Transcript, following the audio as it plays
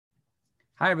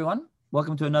Hi, everyone.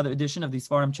 Welcome to another edition of the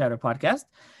Sfarim Chatter podcast.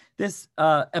 This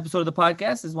episode of the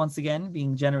podcast is once again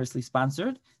being generously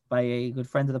sponsored by a good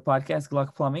friend of the podcast,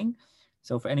 Gluck Plumbing.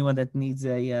 So for anyone that needs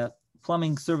a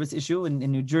plumbing service issue in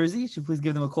New Jersey, should please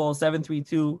give them a call,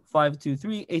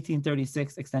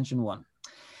 732-523-1836, extension 1.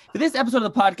 For this episode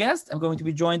of the podcast, I'm going to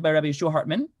be joined by Rabbi Yeshua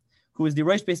Hartman, who is the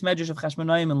Rosh Beis Medrash of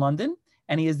Chashmonaim in London,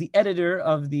 and he is the editor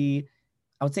of the,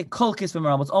 I would say, Kol Kisvei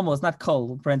Maral, but it's almost, not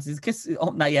Kol, parentheses,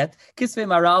 not yet, Kisvei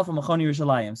Maral from Machon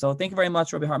Yerushalayim. So thank you very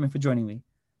much, Rabbi Hartman, for joining me.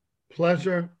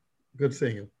 Pleasure. Good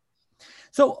seeing you.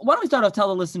 So why don't we start off, tell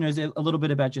the listeners a little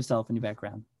bit about yourself and your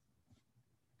background.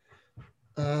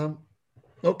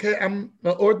 Okay, I'm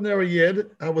an ordinary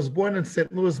Yid. I was born in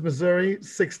St. Louis, Missouri,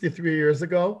 63 years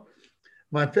ago.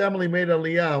 My family made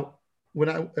Aliyah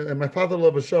when my father,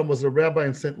 Lov Hashem, was a rabbi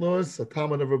in St. Louis, a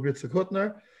Talmud of Rabbi Yitzchak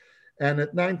Hutner. And in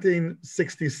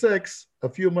 1966, a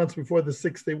few months before the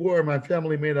Six-Day War, my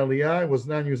family made Aliyah. I was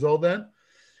 9 years old then.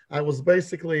 I was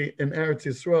basically in Eretz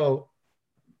Yisrael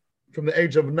from the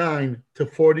age of 9 to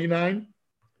 49,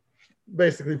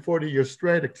 basically 40 years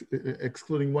straight,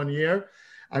 excluding 1 year.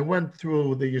 I went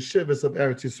through the yeshivas of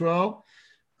Eretz Yisrael,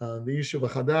 the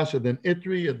Yeshiva Chadash, and then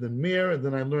Itri, and then Mir, and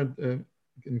then I learned in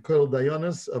Kol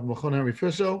Dayanis of Machon Harry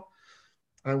Fischel.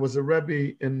 I was a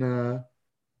Rebbe in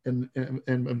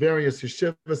various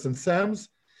yeshivas and SAMs,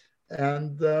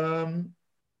 and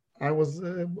I was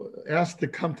asked to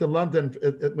come to London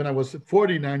when I was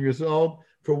 49 years old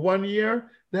for 1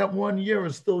 year. That 1 year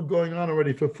is still going on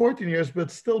already for 14 years, but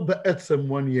still be'etzem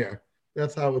 1 year.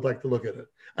 That's how I would like to look at it.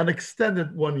 An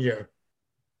extended 1 year.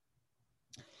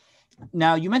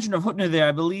 Now, you mentioned Rav Hutner there.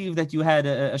 I believe that you had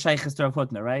a shaykhis to Rav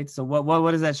Hutner, right? So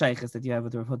what is that shaykhis that you have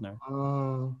with Rav Hutner?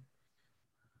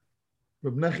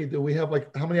 Rav Nechi, do we have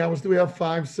how many hours do we have?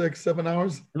 5, 6, 7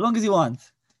 hours? As long as you want.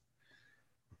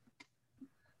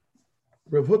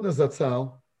 Rav Hutner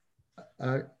Zatzal,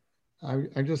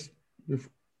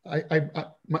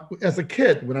 as a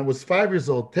kid, when I was 5 years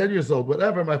old, 10 years old,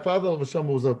 whatever, my father, Hashem,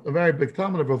 was a very big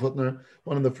Talmud of Rav Hutner,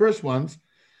 one of the first ones,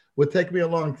 would take me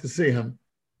along to see him.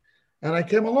 And I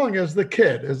came along as the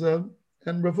kid, and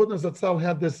Rav Hutner Zatzal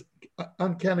had this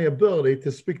uncanny ability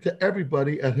to speak to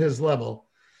everybody at his level.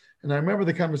 And I remember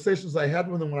the conversations I had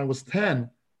with him when I was 10,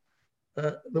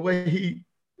 the way he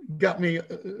got me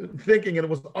thinking, and it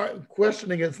was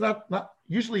questioning. It's not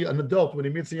usually an adult, when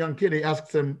he meets a young kid, he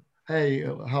asks him, hey,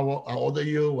 how old are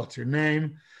you? What's your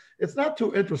name? It's not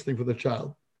too interesting for the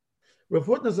child. Rav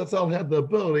Hutner Zatzal had the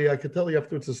ability, I could tell you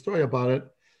afterwards a story about it,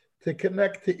 to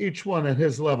connect to each one at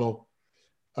his level.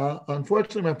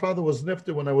 Unfortunately, my father was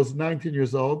nifter when I was 19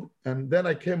 years old, and then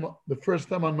I came the first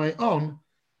time on my own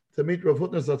to meet Rav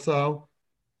Hutner Zatzal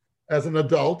as an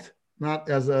adult, not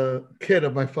as a kid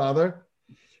of my father.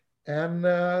 And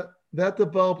that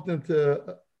developed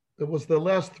into, it was the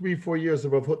last 3-4 years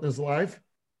of Rav Hutner's life.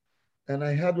 And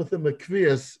I had with him a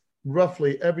kviyas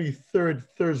roughly every third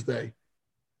Thursday,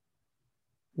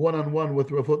 one-on-one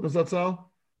with Rav Hutner Zatzal.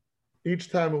 Each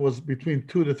time it was between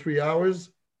 2 to 3 hours.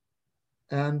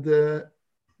 And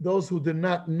those who did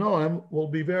not know him will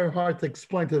be very hard to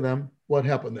explain to them what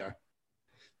happened there.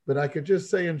 But I could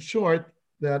just say in short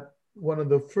that one of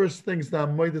the first things that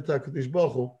I'm moeded to HaKadosh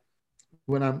Baruch Hu,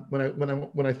 when I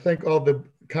thank all the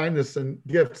kindness and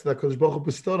gifts that HaKadosh Baruch Hu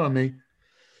bestowed on me,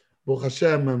 Baruch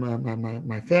Hashem,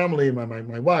 my family,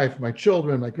 my wife, my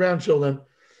children, my grandchildren,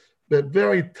 the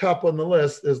very top on the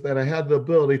list is that I had the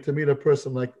ability to meet a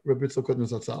person like Rabbi Yitzchak Hutner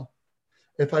Zatzal.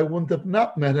 If I wouldn't have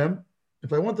met him,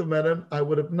 I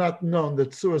would have not known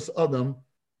that Tzuras Adam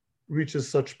reaches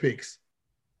such peaks.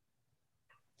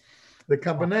 The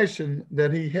combination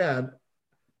that he had,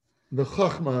 the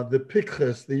Chachma, the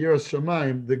Pikches, the Yiras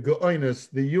Shamayim, the Go'oinus,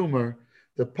 the humor,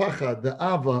 the Pachad, the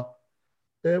Ava,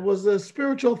 it was a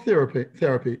spiritual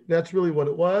therapy. That's really what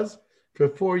it was for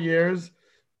 4 years.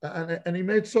 And he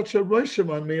made such a roshim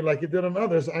on me like he did on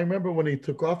others. I remember when he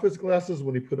took off his glasses,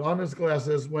 when he put on his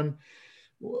glasses, when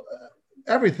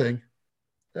everything.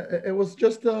 It was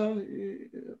just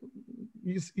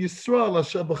Yisrael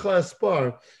Asher B'cha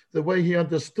Espar, the way he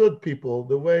understood people,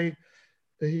 the way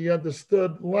he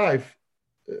understood life,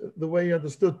 the way he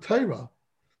understood Torah.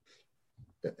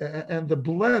 And the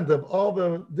blend of all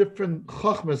the different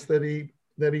chachmas that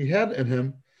he had in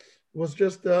him was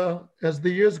just, as the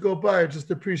years go by, I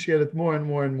just appreciate it more and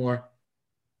more and more.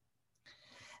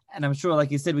 And I'm sure,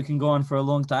 like you said, we can go on for a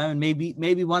long time. And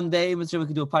maybe one day, Mr. we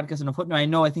could do a podcast on Rav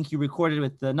Hutner. I think you recorded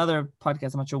with another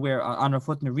podcast, I'm not sure where, on Rav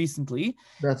Hutner recently.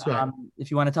 That's right.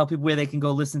 If you want to tell people where they can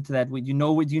go listen to that, do you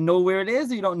know where it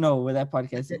is, or you don't know where that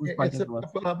podcast is? It's a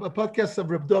podcast of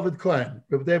Reb David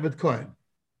Cohen.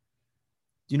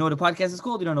 Do you know what a podcast is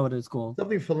called? You don't know what it's called?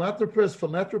 Something philanthropist,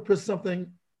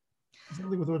 something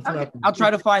with the word philanthropist. I'll try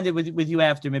to find it with you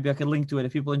after. Maybe I could link to it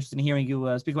if people are interested in hearing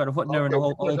you speak about a Hutner and a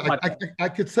whole podcast. I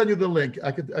could send you the link.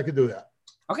 I could do that.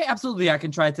 Okay, absolutely. I can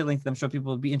try to link them. I'm sure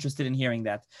people would be interested in hearing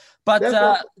that. But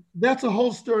that's a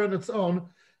whole story on its own.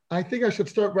 I think I should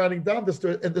start writing down the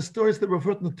story and the stories that Rav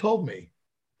Hutner told me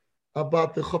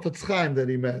about the Chofetz Chaim that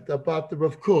he met, about the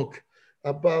Rav Kook,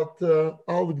 about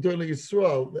all the Gdolei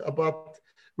Yisrael, about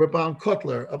Rabban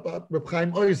Kotler, about Reb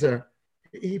Chaim Oizer.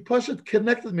 He Pashut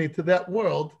connected me to that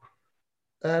world,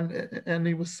 and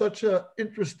he was such an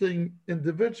interesting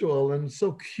individual and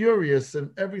so curious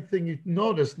in everything he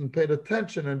noticed and paid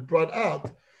attention and brought out.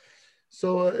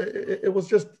 So it was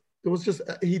just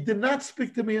he did not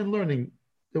speak to me in learning.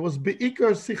 It was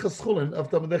Be'ikar Sichas Chulin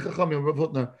of Talmidei Chachamim Rav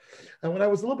Hutner. And when I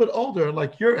was a little bit older,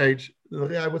 like your age, I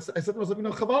said to myself,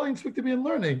 Chaval didn't speak to me in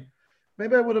learning.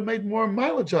 Maybe I would have made more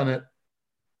mileage on it.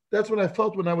 That's what I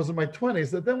felt when I was in my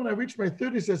 20s. That then when I reached my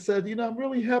 30s, I said, I'm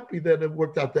really happy that it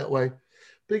worked out that way.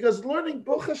 Because learning,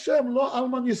 Baruch Hashem, Lo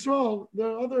Alman Yisrael,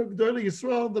 there are other Gdolei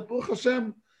Yisrael that Baruch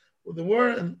Hashem, there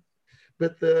were,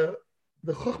 but the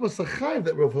Chochmas HaChaim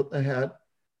that Rav Hutner had,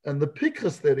 and the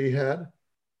Pikras that he had,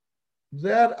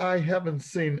 that I haven't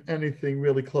seen anything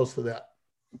really close to that.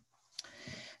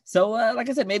 So, like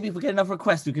I said, maybe if we get enough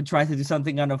requests, we could try to do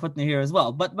something on a Hutner here as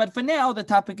well. But for now, the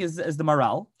topic is the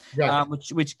Maral, right.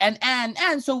 Which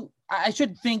so I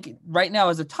should think right now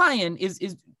as a tie-in is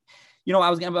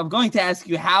I'm going to ask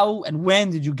you how and when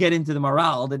did you get into the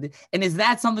Maral, and is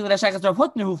that something that Shaykhs Rav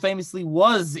Hutner, who famously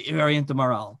was very into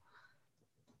Maral?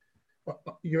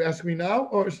 You ask me now,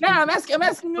 or yeah, I'm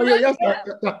asking you. Oh, yes,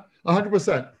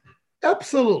 100%.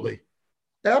 Absolutely.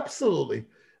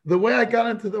 The way I got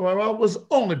into the Maral was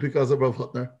only because of Rav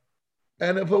Hutner.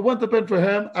 And if it wouldn't have been for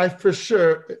him, I for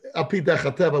sure, Api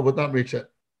Dechateva, would not reach it.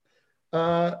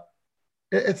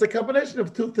 It's a combination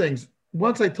of two things.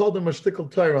 Once I told him a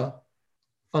shtickle Torah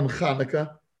on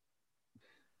Hanukkah,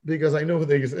 because I knew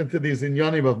he was into these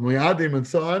inyanim of Muyadim and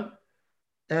so on.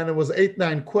 And it was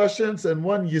 8-9 questions and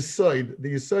one Yisoid.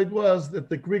 The Yisoid was that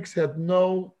the Greeks had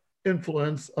no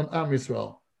influence on Am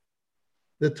Yisrael.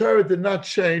 The Torah did not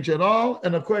change at all,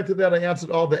 and according to that, I answered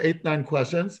all the 8-9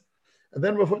 questions. And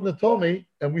then Rav Hutner told me,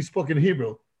 and we spoke in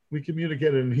Hebrew. We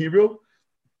communicated in Hebrew.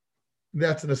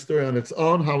 That's in a story on its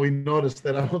own, how we noticed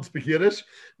that I don't speak Yiddish.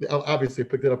 Obviously, I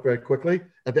picked it up very quickly.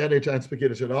 At that age, I didn't speak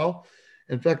Yiddish at all.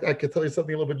 In fact, I could tell you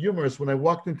something a little bit humorous. When I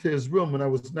walked into his room when I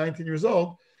was 19 years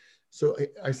old, so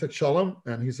I said, Shalom,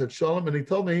 and he said, Shalom, and he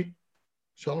told me,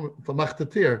 Shalom,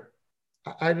 Famachtatir.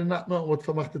 I did not know what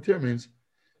Famachtatir means.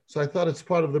 So I thought it's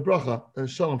part of the bracha,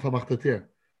 Shalom Famachtatir.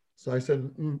 So I said,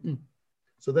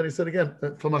 So then he said again,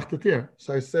 Famachtatir.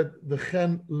 So I said, the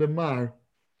Chen Lemar.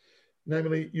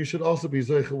 Namely, you should also be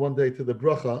Zoicha one day to the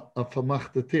bracha of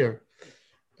Famachtatir.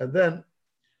 And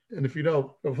if you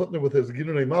know, Rav Hutner with his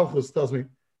Ginunei Malchus tells me,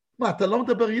 Ma, ta lo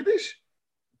medaber Yiddish?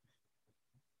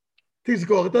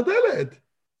 Tizgor et hadeled.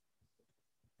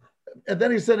 And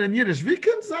then he said in Yiddish, Wie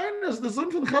kann sein, as the son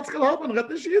von Chatzkel Halban redt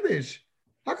nicht Yiddish?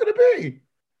 How could it be?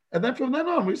 And then from then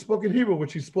on, we spoke in Hebrew,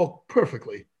 which he spoke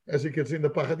perfectly, as you can see in the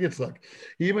Pachad Yitzchak.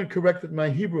 He even corrected my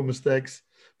Hebrew mistakes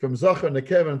from Zachar,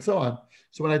 Nekev, and so on.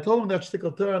 So when I told him that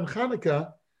Shtickle Torah and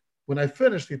Chanukah, when I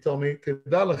finished, he told me,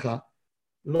 Tidalecha,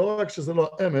 lo rak sheze lo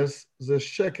emes, ze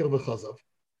sheker v'chazav.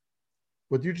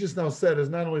 What you just now said is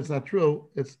not only it's not true,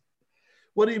 it's,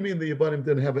 what do you mean the Yevanim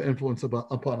didn't have an influence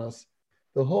upon us?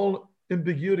 The whole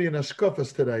ambiguity in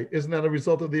Ashkafas today, isn't that a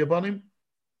result of the Yevanim?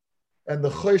 And the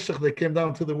Choshech that came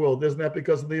down to the world, isn't that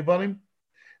because of the Yevanim?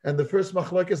 And the first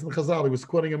Machlokes in Chazal, he was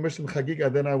quoting a Mishnah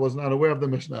Chagiga, then I was not aware of the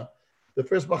Mishnah. The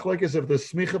first Machlokes of the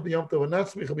Smicha b'Yom Tov and not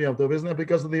Smicha b'Yom Tov, isn't that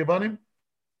because of the Yevanim?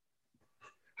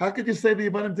 How could you say the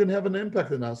Yevanim didn't have an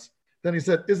impact on us? Then he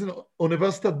said, isn't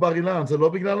Universitat Bar Ilan, so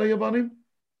lo biglal Yevanim?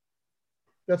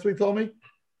 That's what he told me.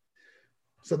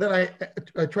 So then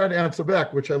I tried to answer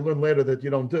back, which I learned later that you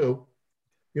don't do.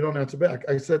 You don't answer back.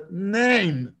 I said,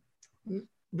 name.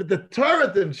 But the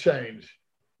Torah didn't change.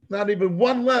 Not even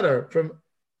one letter from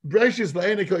Breshis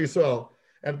La'enik Yisrael.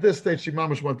 And at this stage, she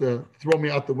mamash wanted to throw me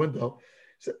out the window.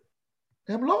 She said,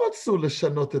 הם לא רצו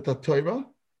לשנות את התורה.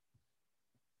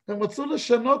 הם רצו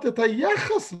לשנות את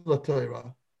היחס לתורה.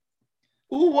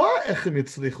 איך הם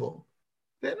הצליחו.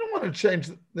 They didn't want to change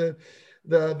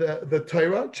the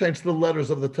Torah, change the letters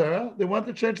of the Torah. They wanted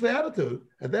to change the attitude.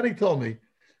 And then he told me,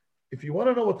 if you want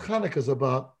to know what Chanukah is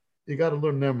about, you got to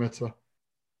learn Ner Mitzvah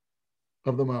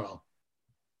of the Maral.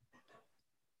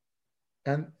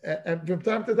 And from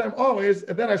time to time, always,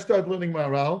 and then I started learning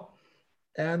Maral,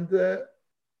 and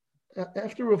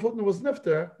after Rav Hutner was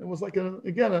nifter, it was like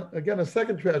again a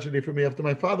second tragedy for me. After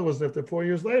my father was nifter 4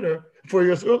 years later,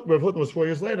 Rav Hutner was 4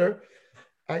 years later.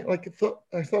 I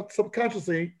thought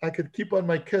subconsciously I could keep on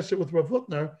my kesher with Rav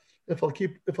Hutner if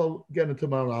I'll get into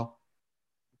Maharal.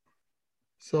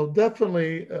 So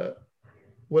definitely,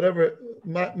 whatever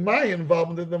my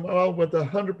involvement in the Maharal went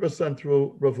 100%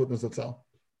 through Rav Hutner Zatzal.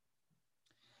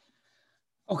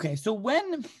 Okay, so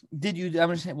when did you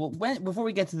understand? Well, before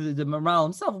we get to the Maharal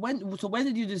himself, when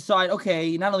did you decide?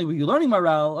 Okay, not only were you learning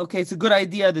Maharal, okay, it's a good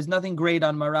idea. There's nothing great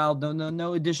on Maharal.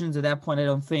 No additions at that point. I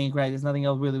don't think. Right? There's nothing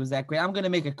else really was that great. I'm going to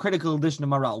make a critical addition to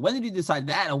Maharal. When did you decide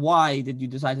that, and why did you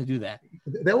decide to do that?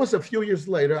 That was a few years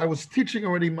later. I was teaching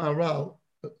already Maharal,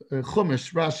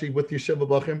 Chumash, Rashi with Yeshiva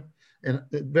Bachim and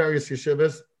various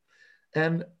yeshivas,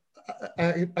 and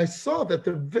I saw that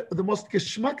the most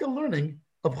geschmacka learning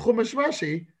of Chumash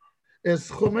Rashi is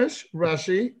Chumash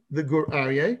Rashi, the Gur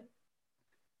Aryeh,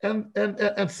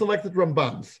 and selected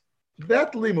Rambams.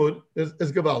 That limud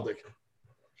is Gavaldik.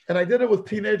 And I did it with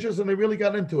teenagers and they really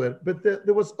got into it. But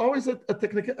there was always a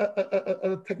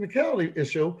technicality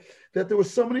issue that there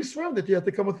was so many svarim that you had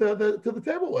to come to the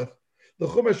table with. The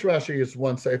Chumash Rashi is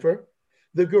one sefer.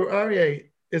 The Gur Aryeh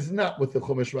is not with the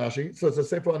Chumash Rashi, so it's a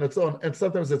sefer on its own, and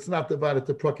sometimes it's not divided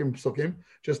to prakim psukim,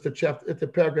 just to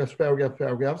paragraphs,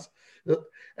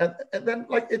 and then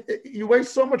you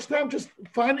waste so much time just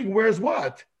finding where's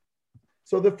what.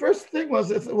 So the first thing was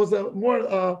it was a more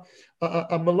a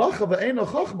malach of ein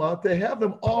chachma to have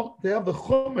them all, to have the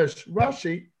Chumash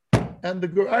Rashi and the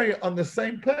Gur Aryeh on the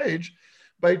same page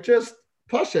by just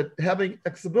Pashit having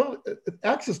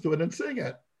access to it and seeing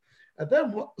it, and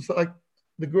then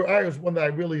the Gur Aryeh is one that I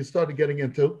really started getting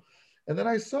into. And then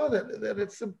I saw that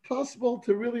it's impossible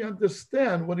to really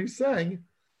understand what he's saying.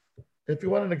 If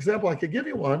you want an example, I could give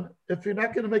you one. If you're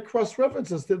not going to make cross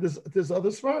references to this other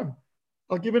svarim,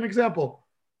 I'll give you an example.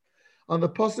 On the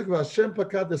pasuk of Hashem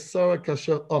pakad Sarah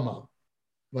kasher omar,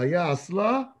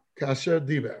 vayasla kasher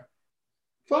diber.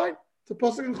 Fine, it's a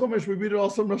pasuk in Chumash. We read it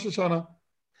also in Rosh Hashanah.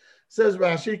 Says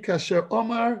Rashi kasher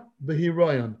omar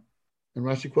behiroyon, and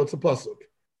Rashi quotes a pasuk.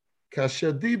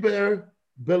 Kasher diber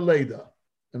beleda,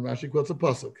 and Rashi quotes a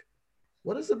pasuk.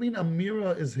 What does it mean?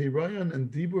 Amira is Hirayon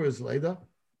and Dibur is Leda.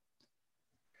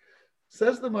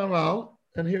 Says the Maharal,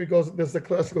 and here he goes. There's a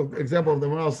classical example of the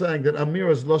Maharal saying that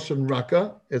Amira is Lashon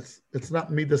Raka. It's not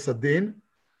Midas Adin,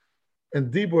 and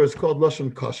Dibur is called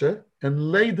Lashon Kasher, and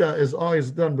Leda is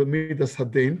always done by Midas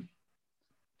Hadin.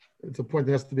 It's a point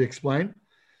that has to be explained.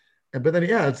 But then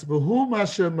he adds, "V'hu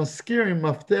mashe maskirim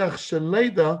mafteach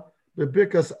sheleda."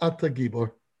 Bebirkas ata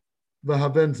gibor,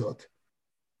 v'havenzot.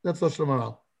 That's Lashon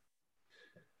Maharal.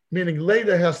 Meaning,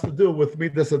 Leda has to do with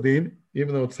Midas Adin,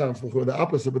 even though it sounds like the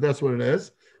opposite, but that's what it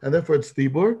is, and therefore it's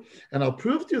Dibur. And I'll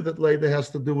prove to you that Leda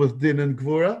has to do with Din and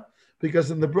Gvura, because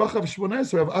in the Bracha of Shmoneh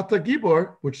Esrei of Ata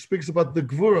Gibor, which speaks about the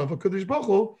Gvura of HaKadosh Baruch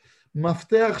Hu,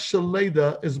 Mafteach Shel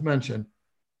Leda is mentioned.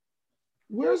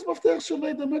 Where is Mafteach Shel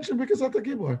Leda mentioned? Because Ata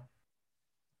Gibor.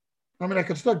 I mean, I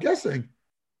could start guessing.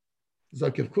 I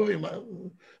don't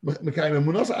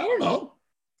know.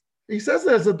 He says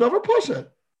there's a Dover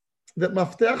Pasha that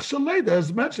Mafteach Shaleda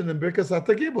is mentioned in Birkas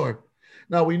Ata Gibor.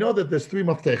 Now we know that there's three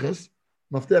Mafteches: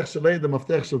 Mafteach Shaleda,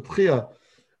 Mafteach Shel Tchia,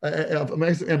 and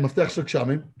Mafteach Shel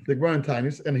Kshamim, the Grand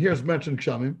Tainis. And here's mentioned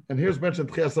Kshamim, and here's mentioned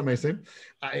Tchia Samesim.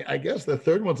 I guess the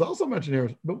third one's also mentioned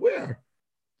here, but where?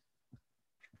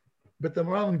 But the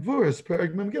Maharal in Gvuras,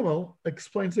 Perek Mem Gimel,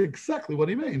 explains exactly what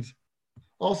he means.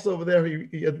 Also over there,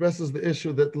 he addresses the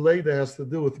issue that Leda has to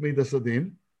do with Midas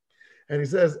Adin. And he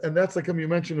says, and that's like you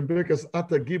mentioned in Birkas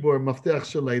Ata Gibor Mafteach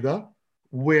Shaleda,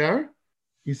 where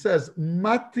he says,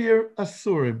 Matir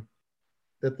Asurim,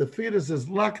 that the fetus is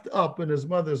locked up in his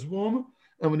mother's womb,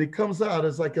 and when he comes out,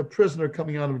 it's like a prisoner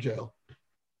coming out of jail.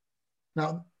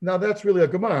 Now that's really a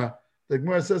Gemara. The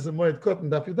Gemara says in Moed Kot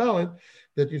and Daf Yudalet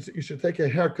that you should take a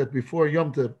haircut before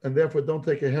Yom Tov, and therefore don't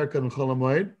take a haircut in Chol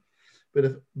HaMoed. But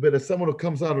if someone who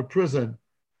comes out of prison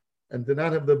and did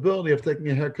not have the ability of taking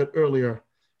a haircut earlier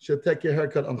should take a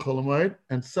haircut on Chol HaMoed,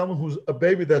 and someone who's a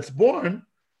baby that's born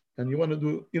and you don't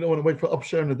want to wait for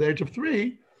upshare at the age of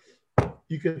 3,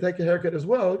 you can take a haircut as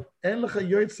well. That's what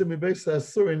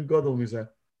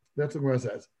Gemara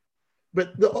says.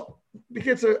 But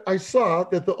because I saw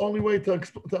that the only way to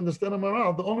understand a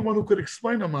Maharal, the only one who could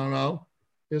explain a Maharal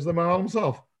is the Maharal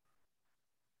himself.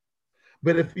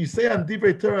 But if you say on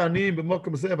Divrei Torah Aniyim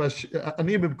b'mokom zeh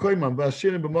Aniyim b'koimam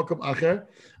v'ashirim b'mokom acher,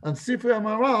 on Sifrei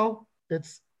Maharal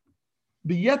it's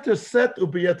b'yeter set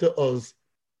u'b'yeter oz.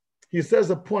 He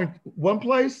says a point one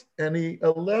place and he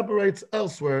elaborates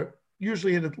elsewhere,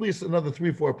 usually in at least another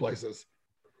 3-4 places.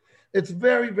 It's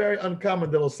very, very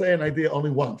uncommon that he'll say an idea only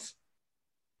once.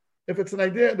 if it's an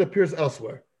idea, it appears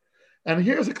elsewhere. And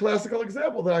here's a classical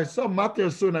example that I saw Matir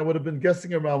Asur, I would have been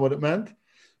guessing around what it meant.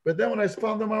 But then when I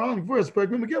found the Maran verse,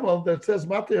 Pergum Gimel, that says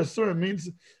Matir Asur means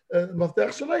Maftech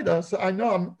Shaleda, so I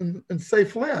know I'm in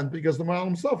safe land because the Maran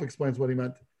himself explains what he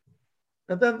meant.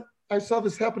 And then I saw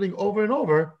this happening over and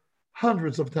over,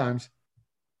 hundreds of times.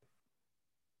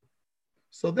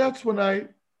 So that's when I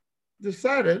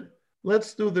decided,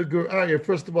 let's do the Gur Aryeh.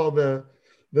 First of all, the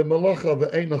Malacha, the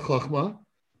Eina Chachma.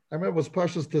 I remember it was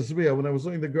Parshas Tezriah when I was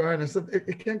doing the Gur Aryeh, and I said,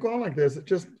 it can't go on like this.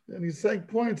 And he's saying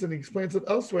points, and he explains it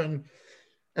elsewhere.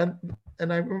 And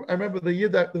I remember the year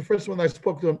that the first one I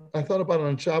spoke to him, I thought about it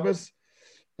on Shabbos,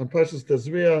 on Parshas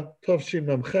Tezriah, Tov Shin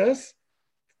Mem Ches.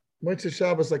 Motzei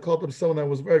Shabbos, I called up someone that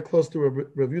was very close to Rav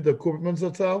Yehuda Kuperman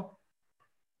Zatzal,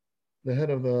 the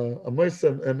head of the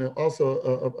Amoysa, and also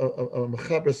a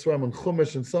Mechaber Sram and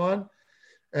Chumash and so on.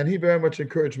 And he very much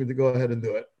encouraged me to go ahead and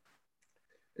do it.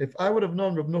 If I would have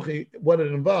known Reb Nuchi what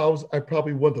it involves, I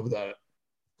probably wouldn't have done it.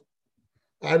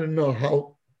 I didn't know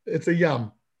how. It's a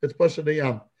yam. It's Pasha de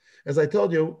Yam. As I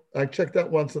told you, I checked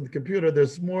out once on the computer.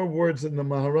 There's more words in the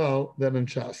Maharal than in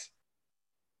Shas.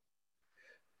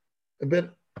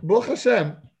 But Baruch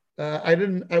Hashem,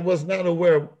 I was not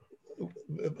aware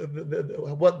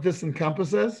what this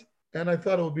encompasses, and I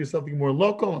thought it would be something more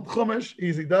local and Chumash.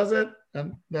 Easy does it,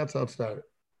 and that's how it started.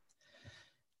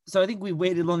 So I think we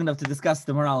waited long enough to discuss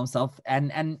the Maharal himself,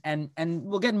 and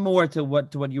we'll get more to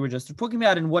what you were just talking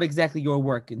about and what exactly your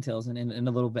work entails in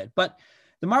a little bit. But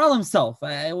the Maharal himself,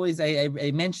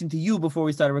 I mentioned to you before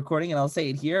we started recording, and I'll say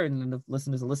it here, and if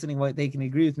listeners are listening, they can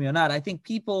agree with me or not. I think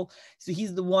so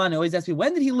he's the one who always asks me,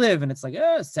 when did he live? And it's like, mid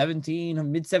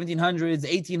 1700s,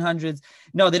 1800s.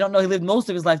 No, they don't know he lived most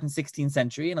of his life in the 16th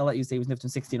century, and I'll let you say he was lived in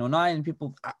 1609, and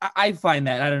people, I find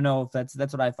that, I don't know if that's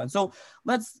what I find. So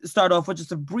let's start off with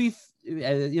just a brief,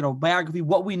 biography,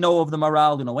 what we know of the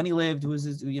Maharal, when he lived, who was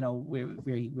his,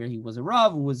 where he was a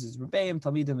Rav, who was his Rebbeim,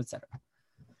 Talmidim, etc.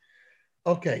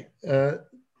 Okay,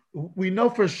 we know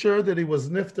for sure that he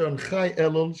was Nifter on Chai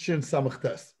Elul Shin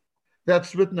Samachtes.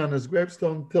 That's written on his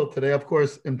gravestone till today, of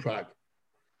course, in Prague,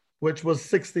 which was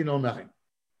 1609.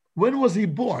 When was he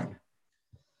born?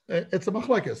 It's a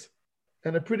machlekes,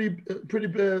 and a pretty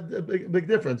big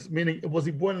difference. Meaning, was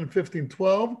he born in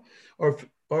 1512 or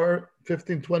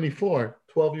 1524,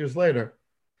 12 years later?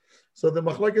 So the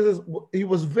machlekes is he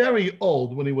was very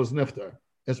old when he was Nifter,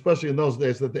 especially in those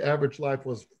days that the average life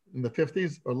was in the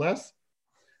 50s or less.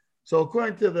 So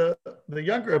according to the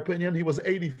younger opinion, he was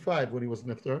 85 when he was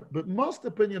Nifter, but most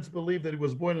opinions believe that he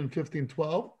was born in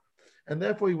 1512, and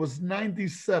therefore he was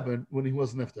 97 when he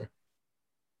was Nifter.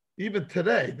 Even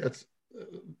today, that's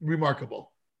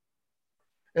remarkable.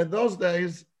 In those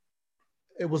days,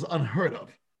 it was unheard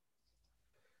of.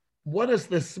 What does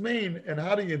this mean, and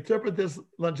how do you interpret this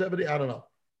longevity? I don't know.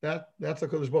 That's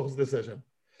HaKadosh Baruch Hu's decision.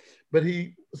 But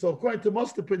so according to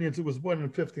most opinions, he was born in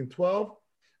 1512,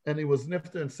 and he was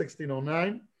Nifter in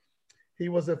 1609. He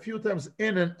was a few times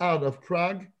in and out of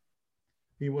Prague.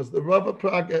 He was the Rav of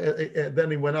Prague, then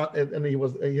he went out, and he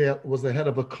was the head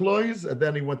of a Klois, and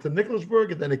then he went to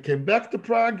Nikolsburg, and then he came back to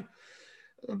Prague.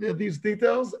 These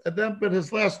details, but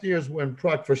his last years were in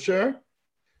Prague for sure.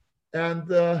 And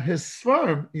his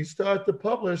Sfarim, he started to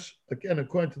publish, again,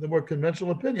 according to the more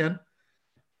conventional opinion.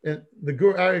 And the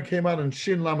Gur Aryeh came out in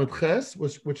Shin Lamed Ches,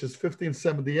 which is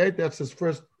 1578. That's his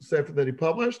first sefer that he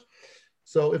published.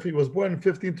 So if he was born in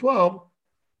 1512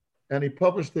 and he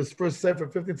published his first sefer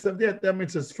in 1578, that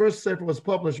means his first sefer was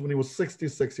published when he was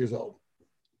 66 years old.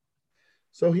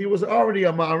 So he was already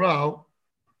a Maharal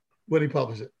when he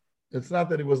published it. It's not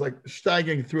that he was like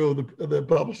steiging through the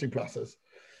publishing process.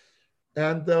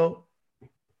 And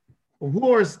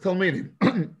who are his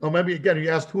Talmidim? Or maybe again, you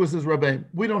asked who is his Rebbeim?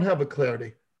 We don't have a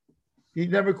clarity. He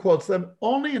never quotes them.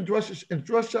 Only in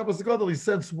Drush Shabbos Gadol he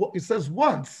says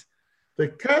once, the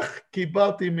Kach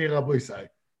Kibalti mi Rabbi Isai.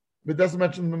 But doesn't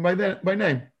mention them by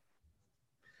name.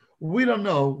 We don't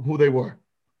know who they were.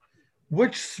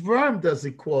 Which Sfarim does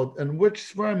he quote, and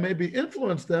which Sfarim maybe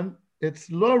influenced them?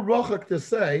 It's lo rochak to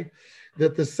say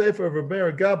that the Sefer of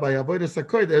Rebbeir Gabbai, Avodas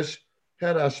HaKodesh,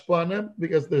 had Ashpanim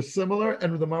because they're similar,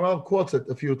 and the Maharal quotes it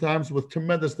a few times with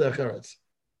tremendous decheretz.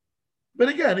 But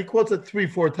again, he quotes it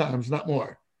 3-4 times, not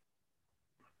more.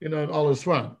 In all his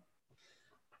fun.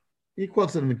 He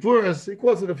quotes it in the Gvuras, he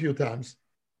quotes it a few times.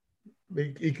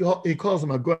 He calls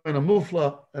him a Goyen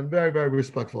Mufla and very, very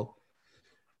respectful.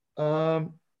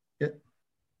 In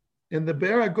the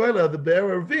Be'er HaGoyla, the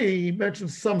Be'er V, he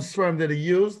mentions some sperm that he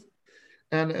used,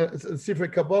 and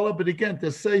Sifrei Kabbalah, but again,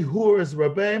 to say who is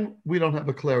Rabbeim, we don't have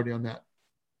a clarity on that.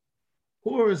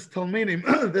 Who is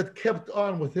Talmidim that kept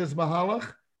on with his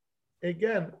Mahalach?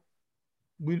 Again,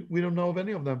 we don't know of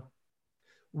any of them.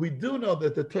 We do know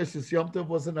that the Tosis Yom Tov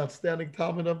was an outstanding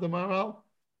Talmud of the Maharal,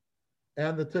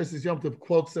 and the Tosis Yom Tov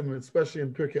quotes him, especially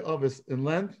in Pirkei Avos in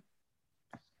length.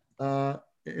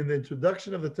 In the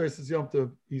introduction of the Tosis Yom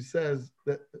Tov, he says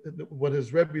that what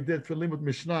his Rebbe did for Limud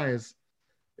Mishnah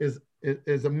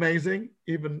is amazing,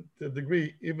 even to the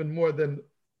degree, even more than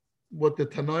what the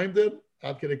Tanoim did.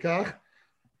 Ad kedei kach.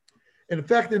 In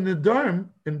fact, in the Dharm,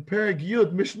 in Perek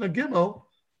Yud Mishnah Gimel,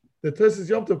 the Tosis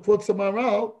Yom Tov quotes a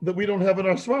Maharal that we don't have in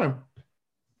our Svarim.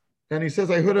 And he says,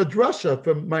 I heard a drasha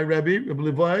from my Rebbe, Rebbe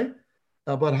Levi,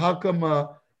 about how come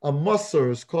a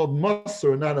Musser is called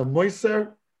Musser, not a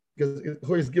Moiser, because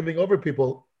he's giving over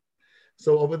people.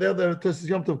 So over there, the Tosis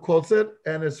Yom Tov quotes it,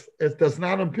 and it does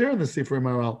not appear in the Sefer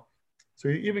Maharal. So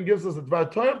he even gives us a Dvar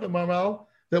Torah of the Maharal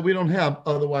that we don't have.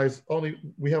 Otherwise,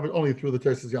 we have it only through the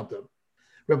Tosis Yom Tov.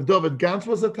 Rabbi David Gantz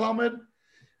was a Talmud,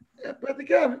 but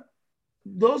again,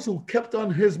 those who kept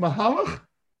on his Mahalach,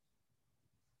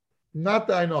 not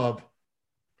that I know of.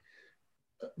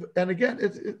 And again,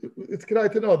 it's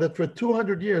good to know that for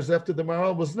 200 years after the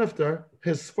Maharal was Niftar,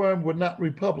 his Sfarim were not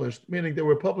republished, meaning they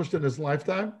were published in his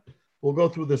lifetime. We'll go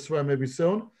through this Sfarim maybe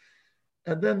soon.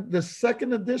 And then the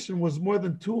second edition was more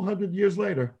than 200 years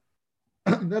later.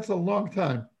 That's a long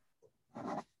time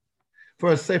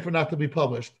for a Sefer not to be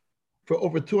published, for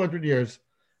over 200 years.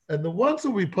 And the ones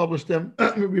who republished them,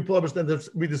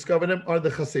 rediscovered them, are the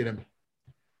Hasidim,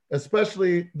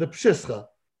 especially the Pshischa,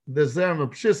 the Zerem of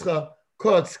Pshischa,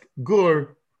 Kotsk,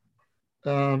 Gur,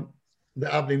 the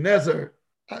Avnei Nezer.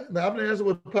 The Avnei Nezer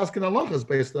was Paskin Halachas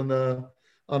based on the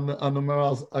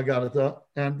Maharal's Agadata,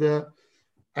 and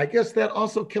I guess that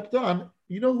also kept on.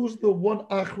 You know who's the one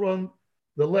Achron,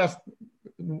 the last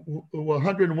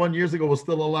 101 years ago was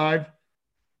still alive,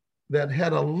 that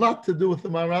had a lot to do with the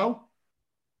Maharal?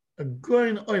 A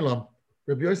Goin Olam,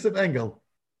 Rabbi Yosef Engel.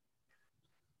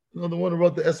 You know, the one who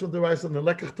wrote the Esrog D'Oraisa and the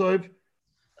Lekach Tov?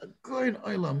 A Goin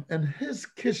Olam, and his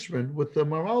kishrin with the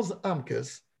Maharal's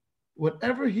Amkes,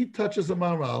 whenever he touches a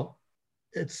Maharal,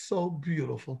 it's so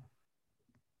beautiful.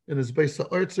 In his Beis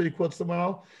HaOrtzer, he quotes the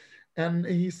Maharal, and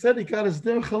he said he got his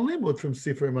Derech HaLimud from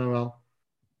Sefer Maharal.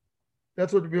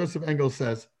 That's what Rabbi Yosef Engel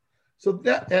says. So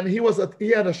that, and he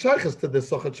had a shaykhus to this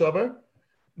Sochat Shavar.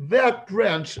 That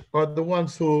branch are the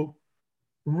ones who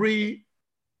reintroduced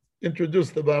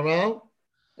the Maharal,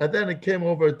 and then it came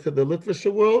over to the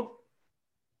Litvische world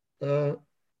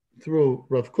through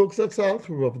Rav Kook Zatzal,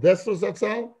 through Rav Dessler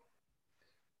Zatzal,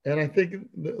 and I think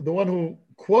the one who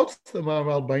quotes the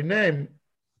Maharal by name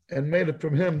and made it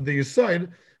from him the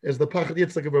Yisoid is the Pachad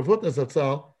Yitzchak of Rav Hutner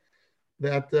Zatzal,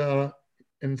 that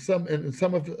in some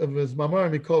of his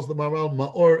Mamarim he calls the Maharal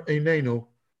Ma'or Einenu,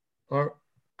 or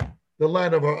the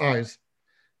light of our eyes.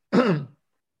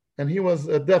 And he was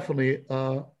definitely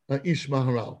an Ish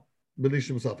Maharal, B'li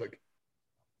Shum Safek.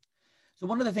 So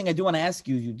one other thing I do want to ask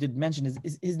you, you did mention,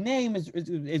 is his name is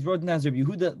written as Rabbi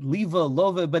Yehuda Leva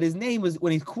Lova, but his name was,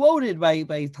 when he's quoted by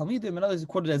Talmidim and others,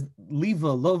 quoted as Leva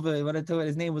Lova. What I told you,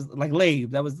 his name was like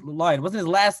Leib. That was the line. It wasn't his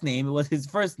last name; it was his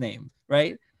first name,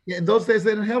 right? Yeah, in those days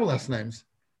they didn't have last names.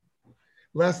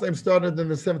 Last names started in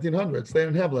the 1700s. They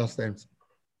didn't have last names.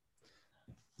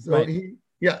 So right.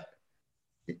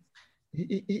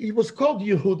 He was called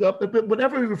Yehuda, but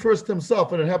whenever he refers to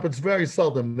himself, and it happens very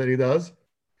seldom that he does,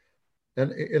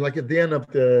 and like at the end of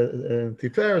the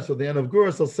Tiferes or the end of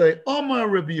Guras, he'll say, Omar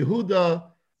Rabbi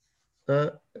Yehuda.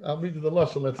 I'll read you the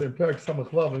Lashon, let's say, in Perek Samach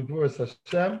Vav and Guras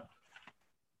Hashem.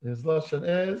 His Lashon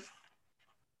is,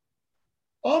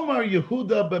 Omar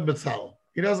Yehuda ben Betzal.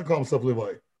 He doesn't call himself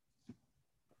Levi.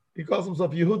 He calls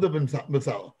himself Yehuda ben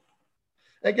Betzal.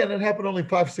 Again, it happened only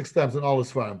 5-6 times in all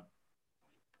his farm.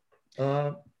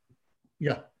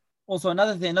 Yeah. Also,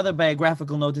 another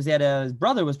biographical note is that his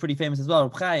brother was pretty famous as well,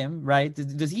 Reb Chaim, right?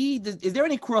 Is there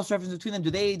any cross reference between them?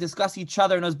 Do they discuss each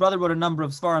other? And his brother wrote a number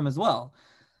of Svarim as well.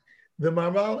 The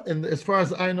Maharal, and as far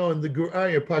as I know, in the Gur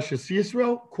Aryeh Pashas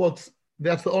Yisrael, quotes.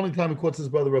 That's the only time he quotes his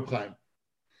brother Reb Chaim,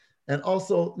 and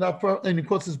also and he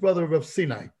quotes his brother Reb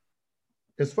Sinai.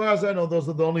 As far as I know, those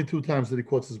are the only 2 times that he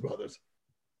quotes his brothers.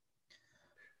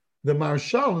 The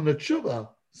Marshal in the Tshuva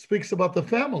speaks about the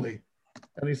family.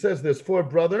 And he says there's 4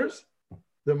 brothers.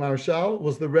 The Marshal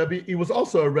was the Rebbe. He was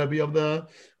also a Rebbe of the,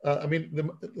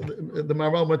 the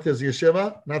Maharal went to his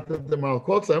yeshiva, not that the Maharal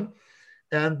quotes him.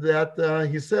 And that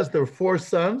he says there were 4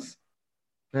 sons.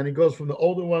 And he goes from the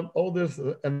oldest,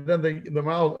 and then the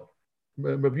Maharal,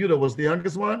 Rabbi Yehuda was the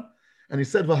youngest one. And he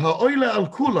said, V'ha'oile al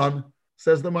kulan,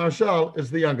 says the Marshal,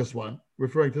 is the youngest one,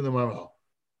 referring to the Maharal.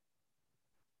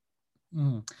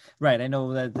 Mhm. Right. I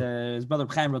know that his brother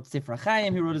Chaim wrote Sefer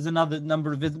Chaim. He wrote another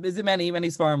number of many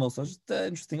Svarim also. Just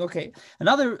interesting. Okay.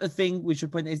 Another thing we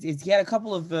should point is he had a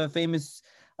couple of famous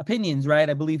opinions, right?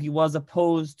 I believe he was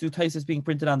opposed to Taisus being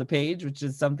printed on the page, which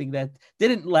is something that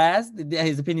didn't last.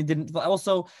 His opinion didn't.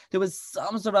 Also, there was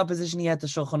some sort of opposition he had to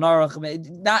Shulchan Aruch,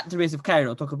 not to Reis of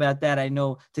Cairo. Talk about that. I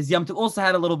know Tiz Yom Tov also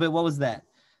had a little bit. What was that?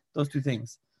 Those two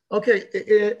things. Okay,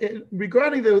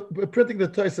 regarding the printing the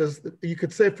Taisus, you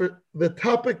could say for the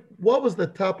topic, what was the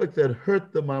topic that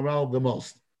hurt the Maharal the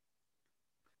most?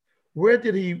 Where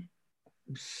did he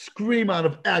scream out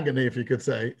of agony, if you could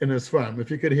say, in his farm,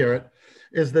 if you could hear it,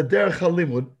 is the Derech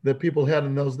HaLimud that people had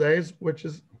in those days, which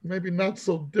is maybe not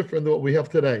so different than what we have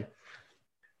today.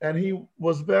 And he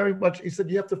was very much, he said,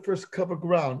 you have to first cover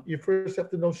ground. You first have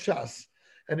to know Shas.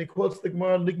 And he quotes the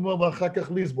Gemara, Ligmor v'achakach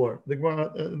Lizbor, the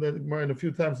Gemara in a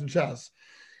few times in Shas.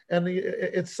 And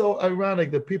it's so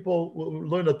ironic that people will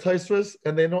learn a Taisvus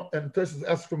and they know, and Taisvus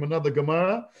asks from another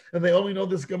Gemara, and they only know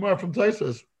this Gemara from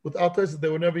Taisvus. Without Taisvus, they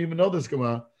would never even know this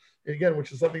Gemara. Again,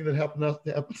 which is something that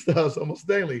happens to us almost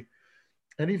daily.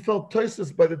 And he felt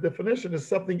Taisvus, by the definition, is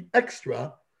something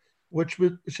extra, which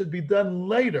should be done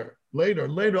later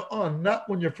on, not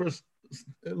when you're first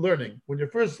learning. When you're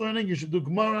first learning, you should do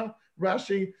Gemara,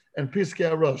 Rashi, and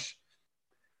Piskei Arosh.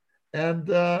 And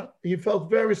he felt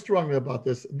very strongly about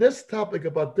this. This topic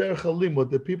about Derech HaLimud,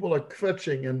 that people are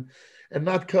kvetching and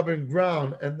not covering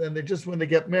ground, and then they just, when they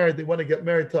get married, they want to get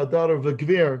married to a daughter of a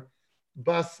Gvir,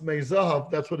 Bas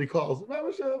Meizahav, that's what he calls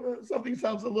it. Something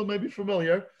sounds a little maybe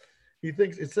familiar. He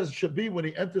thinks, it says, should be when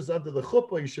he enters under the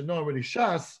chuppah, he should know already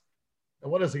Shas.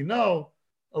 And what does he know?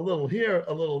 A little here,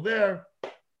 a little there.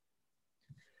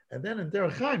 And then in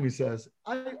Derech Chaim, he says,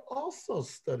 I also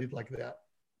studied like that,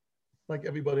 like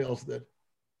everybody else did.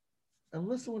 And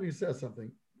listen when he says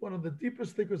something. One of the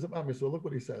deepest thinkers of Am Yisrael, look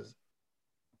what he says.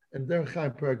 In Derech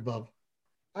Chaim Perek Vav,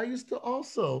 I used to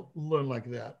also learn like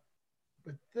that.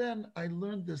 But then I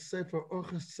learned the Sefer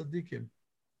Orchos Tzadikim.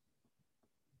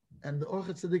 And the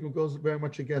Orchos Tzadikim goes very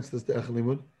much against this Derech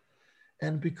HaLimud.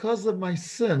 And because of my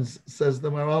sins, says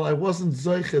the Maharal, I wasn't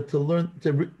zoiche to learn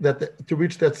to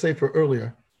reach that Sefer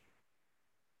earlier.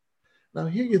 Now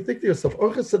here you think to yourself,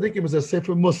 Orchos Tzadikim is a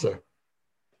Sefer Musar.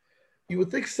 You would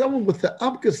think someone with the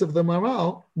Amkus of the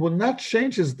Maharal would not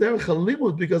change his Derech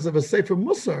HaLimud because of a Sefer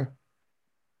Musar.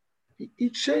 He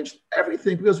changed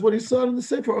everything because what he saw in the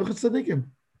Sefer Orchos Tzadikim,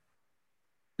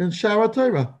 in Shara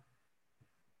Torah.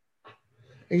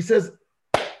 And he says,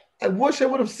 I wish I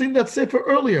would have seen that Sefer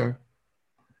earlier.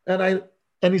 And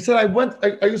he said,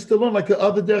 I used to learn like the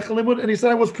other Derech HaLimud, and he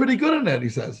said, I was pretty good in it, he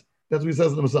says. That's what he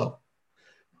says to himself.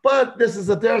 But this is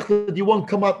a derech that you won't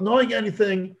come out knowing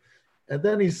anything. And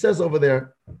then he says over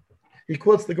there, he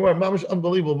quotes the Gemara, mamish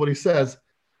unbelievable what he says.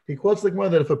 He quotes the Gemara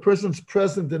that if a person's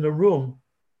present in a room,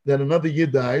 then another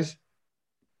Yid dies,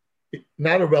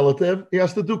 not a relative, he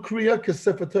has to do Kriya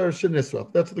Kesefet Torah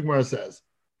Shenisraf. That's what the Gemara says.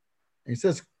 And he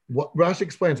says, what Rashi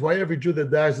explains, why every Jew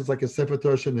that dies is like a Sefer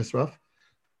Torah Shenisraf.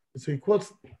 So he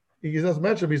quotes, he doesn't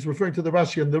mention, he's referring to the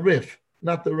Rashi and the Rif,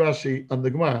 not the Rashi and the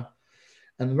Gemara.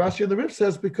 And Rashi and the Rif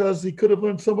says because he could have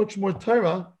learned so much more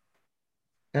Torah,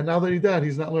 and now that he died,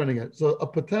 he's not learning it. So a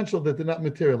potential that did not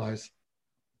materialize.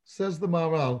 Says the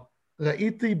Maharal,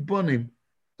 Ra'iti bonim,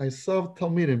 I saw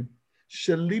Talmidim,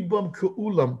 shelibam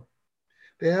ku'ulam.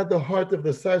 They had the heart of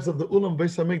the size of the Ulam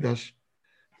Beis HaMikdash.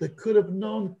 They could have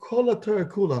known Kol HaTorah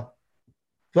Kula.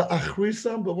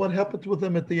 Va'achrisam, but what happened with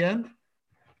them at the end?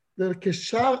 The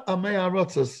Keshar Amei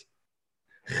HaRotzos.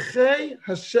 Chei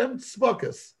Hashem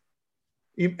Tzvakas.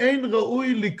 Im ein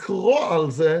ra'ui likro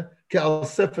al ze ke'al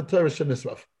Sefer Torah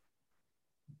shenisraf.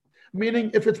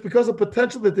 Meaning, if it's because of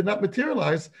potential that did not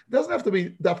materialize, it doesn't have to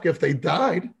be dafka if they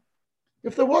died.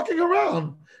 If they're walking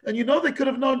around, and you know they could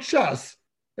have known Shas,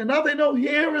 and now they know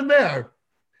here and there.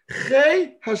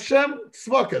 Chei Hashem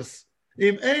Tzvakas.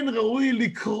 Im ein ra'ui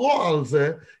likro al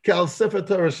ze ke'al Sefer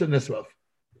Torah shenisraf.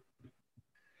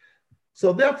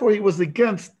 So therefore, he was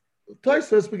against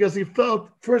Taisvus because he felt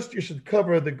first you should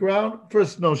cover the ground,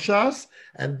 first know Shas,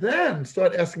 and then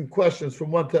start asking questions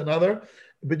from one to another.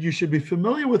 But you should be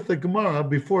familiar with the Gemara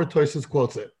before Taisvus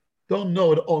quotes it. Don't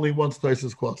know it only once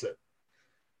Taisvus quotes it.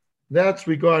 That's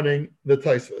regarding the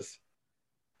Taisvus.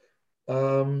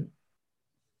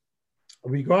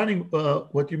 Regarding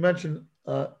what you mentioned,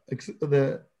 the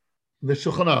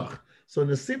Shulchan Aruch. So in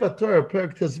the Siva Torah,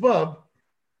 Perek Tezvav,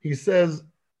 he says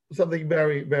something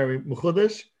very, very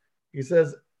mechudesh. He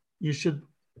says you should,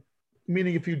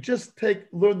 meaning if you just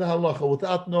learn the halacha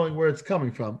without knowing where it's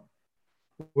coming from,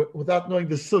 without knowing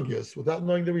the sugyas, without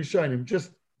knowing the rishonim,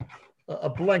 just a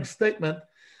blank statement,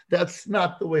 that's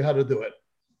not the way how to do it.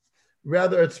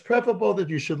 Rather, it's preferable that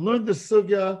you should learn the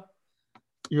sugya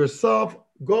yourself,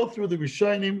 go through the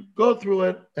Rishonim, go through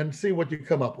it, and see what you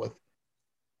come up with.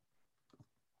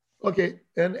 Okay,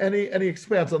 and he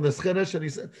expands on this Chiddush, and he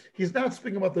said he's not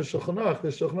speaking about the Shulchan Aruch. The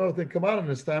Shulchan Aruch didn't come out in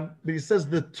his time, but he says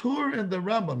the Tur and the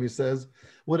Rambam, he says,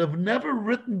 would have never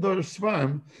written the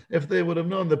Svarim if they would have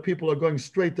known that people are going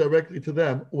straight directly to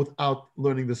them without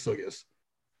learning the sugyas.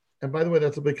 And by the way,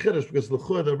 that's a big Chiddush because the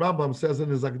Rambam says in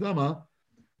his Akdama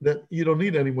that you don't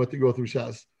need anyone to go through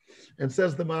Shas, and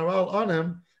says the Maharal on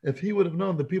him, if he would have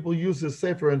known that people use his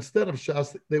Sefer instead of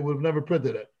Shas, they would have never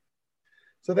printed it.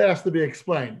 So that has to be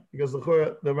explained because the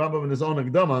Rambam in his own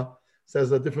Akdama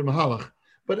says a different Mahalach.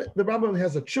 But the Rambam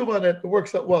has a tshuva and it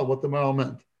works out well what the Maharal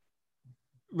meant.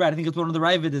 Right, I think it's one of the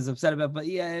Ravid is upset about, but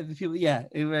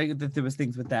there was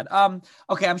things with that.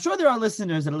 Okay, I'm sure there are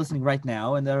listeners that are listening right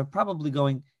now, and they're probably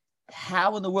going,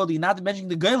 how in the world are you not mentioning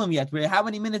the Golem yet? We're how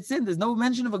many minutes in? There's no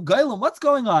mention of a Golem. What's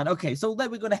going on? Okay, so that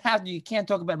we're going to have, you can't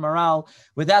talk about Maharal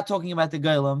without talking about the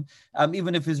Golem,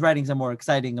 even if his writings are more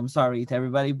exciting. I'm sorry to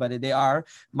everybody, but they are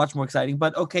much more exciting.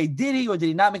 But okay, did he or did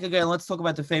he not make a Golem? Let's talk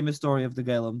about the famous story of the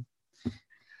Golem.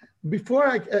 Before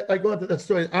I go into that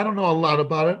story, I don't know a lot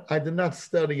about it. I did not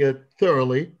study it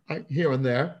thoroughly, here and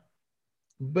there.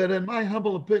 But in my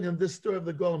humble opinion, this story of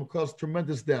the Golem caused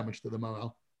tremendous damage to the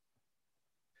Maharal.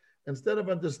 Instead of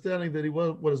understanding that he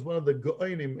was one of the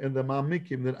Go'anim and the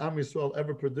Ma'amikim that Am Yisrael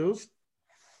ever produced,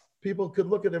 people could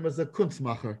look at him as a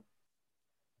kunstmacher.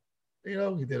 You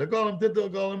know, he did the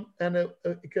Golem, and it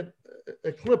could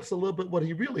eclipse a little bit what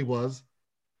he really was,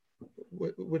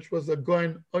 which was a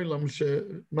Goin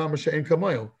Olam Mama She'en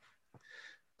Kamoyo.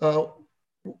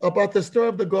 About the story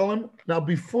of the Golem, now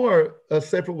before a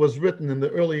Sefer was written in the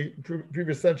early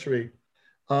previous century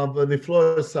of the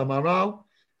Nifloas Maharal,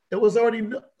 it was already,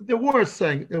 there were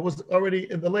saying, it was already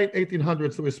in the late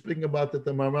 1800s, so we're speaking about that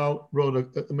the Maharal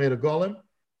made a Golem.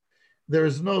 There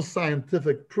is no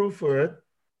scientific proof for it.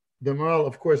 The Maharal,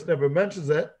 of course, never mentions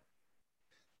it.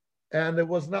 And it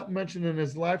was not mentioned in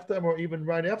his lifetime or even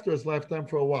right after his lifetime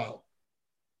for a while.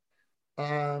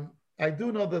 I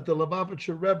do know that the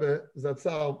Lubavitcher Rebbe,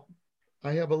 Zatzal,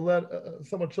 I have a letter,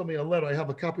 someone showed me a letter, I have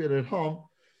a copy of it at home,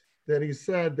 that he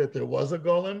said that there was a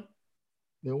Golem.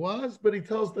 There was, but he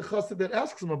tells the chassid that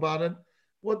asks him about it,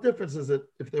 what difference is it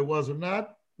if there was or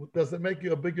not? Does it make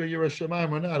you a bigger Yireh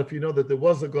Shamayim or not if you know that there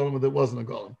was a Golem or there wasn't a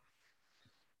Golem?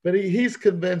 But he's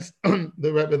convinced, the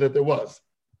Rebbe, that there was.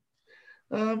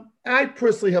 I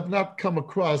personally have not come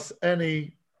across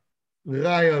any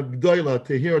Raya Gdoila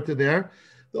to here or to there.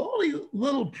 The only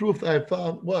little proof I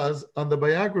found was on the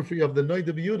biography of the Noida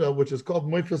B'Yehuda, which is called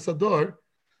Moifa Sador.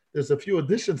 There's a few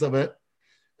editions of it.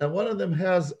 And one of them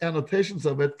has annotations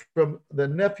of it from the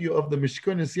nephew of the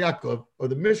Mishkonis Yaakov, or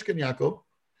the Mishkan Yaakov.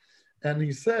 And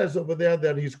he says over there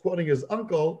that he's quoting his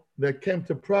uncle that came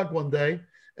to Prague one day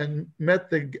and met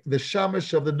the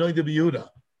Shamash of the Noida B'Yehuda.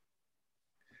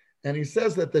 And he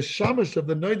says that the Shamash of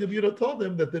the Noida B'Yehuda told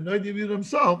him that the Noida B'Yehuda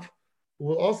himself,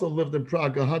 who also lived in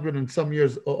Prague 100 and some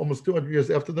years, or almost 200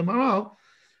 years after the Maharal,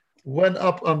 went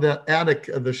up on the attic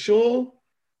of the shul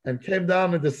and came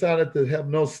down and decided to have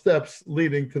no steps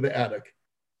leading to the attic.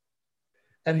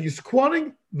 And he's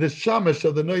quoting the Shamash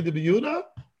of the Noida B'Yehuda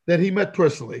that he met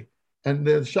personally. And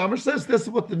the Shamash says this is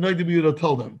what the Noida B'Yehuda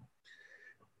told him.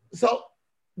 So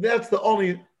that's the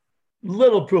only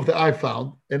little proof that I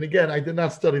found. And again, I did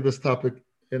not study this topic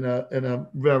in a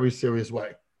very serious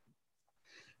way.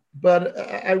 But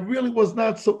I really was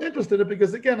not so interested in it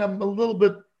because, again, I'm a little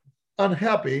bit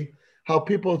unhappy how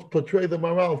people portray the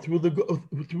Maharal through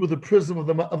the prism of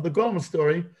the Golem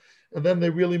story, and then they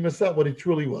really miss out what he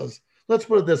truly was. Let's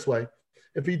put it this way.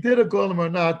 If he did a Golem or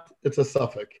not, it's a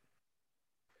suffix.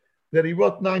 That he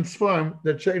wrote 9 Sfarim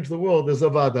that changed the world is a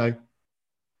Vadai.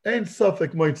 Ein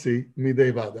suffix moitzi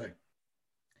midei Vadai.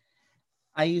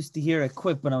 I used to hear a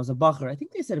quip when I was a bacher. I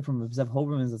think they said it from Zev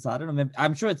Hoberman. I don't know. Maybe,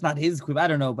 I'm sure it's not his quip. I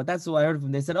don't know, but that's what I heard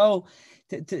from. They said, "Oh,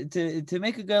 to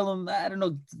make a golem, I don't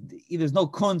know. There's no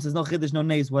kunz, there's no chiddush, no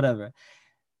nays, whatever.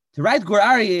 To write Gur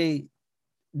Aryeh,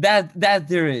 that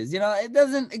there is. You know, it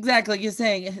doesn't exactly like you're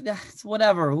saying. It's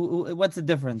whatever. What's the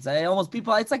difference?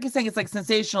 It's like you're saying. It's like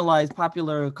sensationalized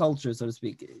popular culture, so to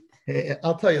speak. Hey,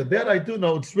 I'll tell you that I do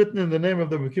know. It's written in the name of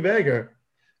the Rebbe Akiva Eiger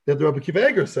that the Rebbe Akiva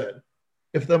Eiger said.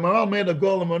 If the Maharal made a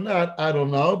golem or not, I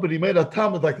don't know, but he made a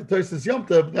Talmud like the Tosfos Yom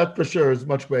Tov, that for sure is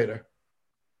much greater.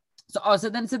 So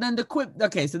then the quip.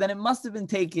 Okay, so then it must have been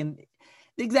taken.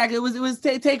 Exactly, it was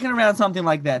taken around something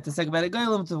like that to say about a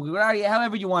golem, to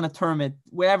however you want to term it,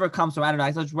 wherever it comes from. I don't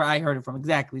know. That's where I heard it from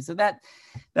exactly. So that's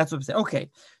what I'm saying. Okay,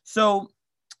 so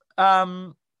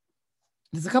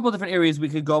there's a couple of different areas we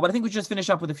could go, but I think we just finish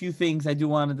up with a few things I do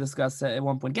want to discuss at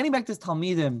one point. Getting back to this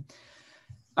Talmidim,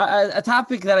 a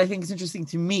topic that I think is interesting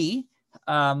to me,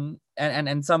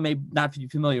 and some may not be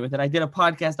familiar with it. I did a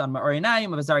podcast on Ma'or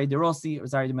Einayim of Azari de Rossi,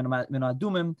 Azari de Mino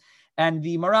Adumim, and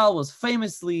the Maral was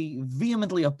famously,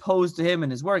 vehemently opposed to him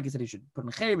and his work. He said he should put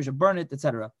in Cherib, he should burn it,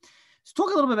 etc. So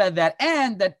talk a little bit about that,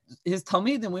 and that his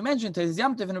Talmidim, we mentioned, to his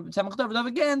Yom Tov and Tzemach Tov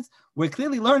again, we're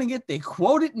clearly learning it. They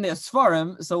quote it in their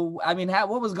Sfarim. So, I mean,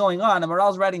 what was going on? And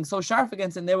Maral's writing so sharp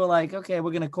against it, and they were like, okay,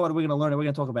 we're going to quote it, we're going to learn it, we're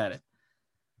going to talk about it.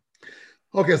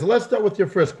 Okay, so let's start with your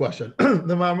first question.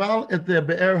 The Maral at the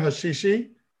Be'er Hashishi,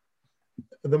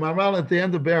 the Maral at the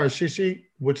end of Be'er Hashishi,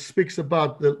 which speaks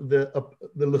about the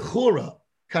Lechura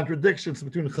contradictions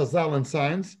between Chazal and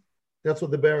science. That's what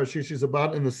the Be'er Hashishi is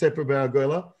about in the Sefer Be'er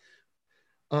Goyla.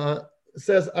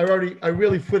 Says, I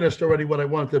really finished already what I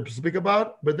wanted to speak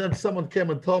about, but then someone came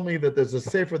and told me that there's a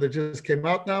Sefer that just came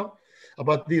out now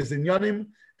about these Inyanim,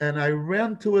 and I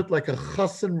ran to it like a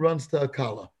chassan runs to a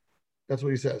kala. That's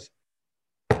what he says.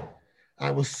 I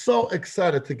was so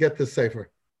excited to get this Sefer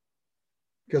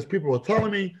because people were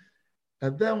telling me,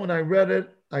 and then when I read it,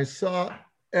 I saw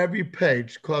every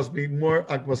page caused me more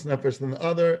akmas nefesh than the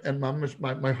other, and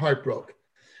my heart broke.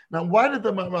 Now, why did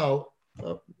the Maral,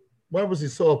 why was he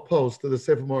so opposed to the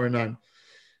Sefer Ma'or Einayim?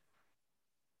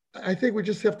 I think we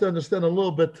just have to understand a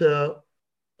little bit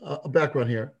a background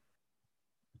here.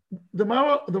 The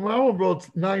Maral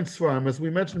wrote 9 Sfarim, as we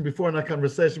mentioned before in our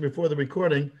conversation before the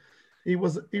recording. He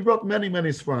wrote many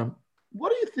Sfarim.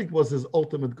 What do you think was his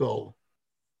ultimate goal?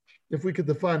 If we could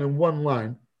define in one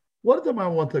line, what did the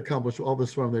Maral want to accomplish with all the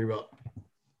Sfarim that he wrote?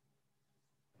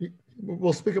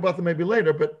 We'll speak about them maybe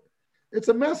later, but it's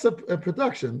a massive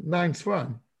production, 9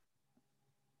 Sfarim.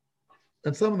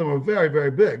 And some of them are very,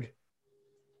 very big.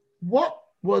 What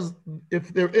was,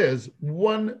 if there is,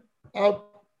 one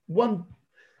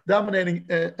dominating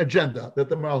agenda that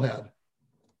the Maral had?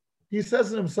 He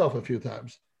says it himself a few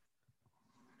times.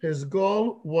 His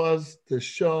goal was to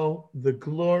show the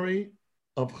glory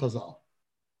of Chazal,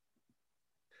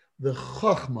 the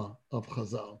Chachma of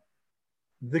Chazal,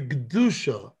 the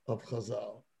Gedusha of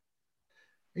Chazal.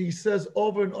 He says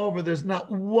over and over, there's not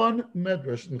one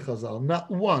medrash in Chazal, not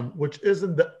one, which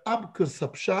isn't the Amkus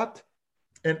HaPshat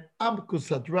and Amkus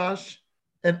HaDrash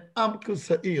and Amkus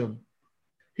HaIyun.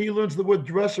 He learns the word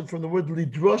drasha from the word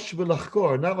lidrosh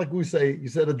v'lachkor, not like we say, he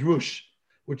said a drush,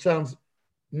 which sounds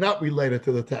not related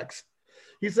to the text.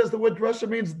 He says the word drasha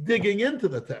means digging into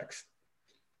the text.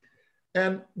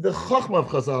 And the Chachma of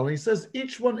Chazal, and he says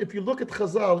each one, if you look at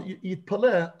Chazal,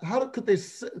 Yitpaleh, how could they,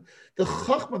 the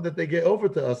Chachma that they gave over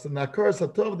to us, and the Akaras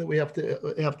HaTov that we have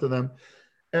to them,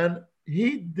 and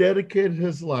he dedicated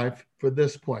his life for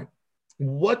this point.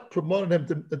 What promoted him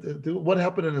to do, what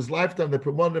happened in his lifetime that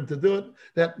promoted him to do it,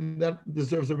 that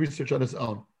deserves a research on its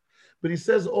own. But he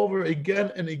says over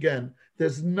again and again,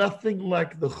 there's nothing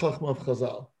like the Chachma of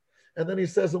Chazal. And then he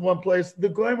says in one place, the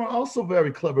Goyim are also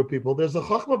very clever people. There's a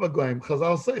Chachma b'Goyim.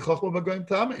 Chazal say, Chachma b'Goyim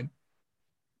Tamin.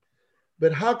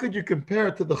 But how could you compare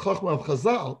it to the Chachma of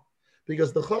Chazal?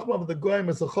 Because the Chachma of the Goyim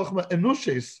is a Chachma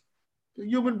Enushis, the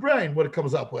human brain, what it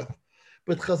comes up with.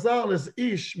 But Chazal is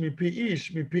ish, mipi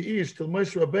ish, till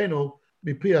Moshe Rabbeinu,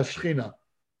 mipi Ashchina.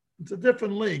 It's a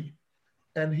different league.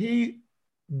 And he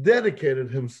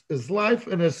dedicated his life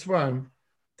and his Sfarim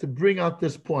to bring out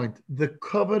this point, the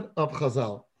covet of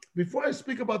Chazal. Before I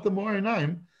speak about the Ma'or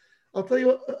Einayim, I'll tell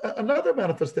you another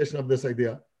manifestation of this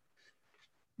idea.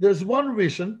 There's one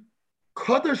Rishon,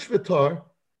 Kadosh V'Tor,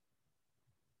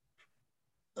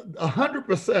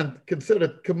 100%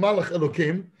 considered Kamalach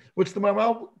Elokim, which the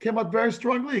Maral came out very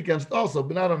strongly against also,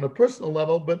 but not on a personal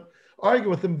level, but argue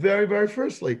with him very, very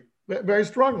firstly, very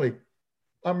strongly.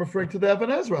 I'm referring to the Ibn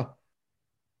Ezra.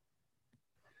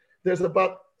 There's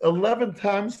about 11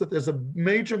 times that there's a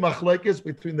major machlekes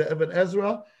between the Ibn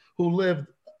Ezra, who lived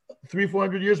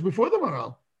 300-400 years before the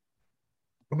Maral,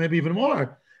 or maybe even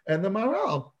more, and the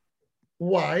Maral.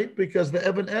 Why? Because the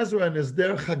Ibn Ezra in his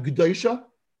Derech HaGedoshah,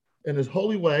 in his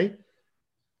holy way,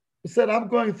 he said, I'm not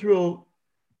going to,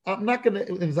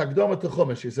 in Zakdoma to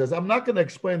Chumash, he says, I'm not going to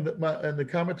explain the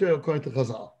commentary according to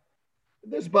Chazal.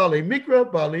 There's Bali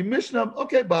Mikra, Bali Mishnah,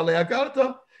 okay, Bali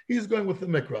Agarta, he's going with the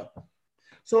Mikra.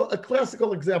 So a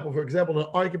classical example, for example, an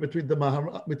argument between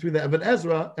the Ibn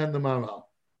Ezra and the Maral.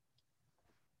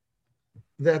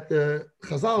 That the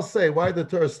Chazal say, why the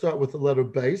Torah start with the letter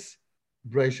Beis,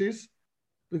 Breshis?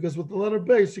 Because with the letter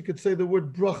Beis, you could say the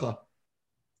word bracha.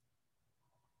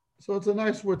 So it's a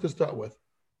nice word to start with.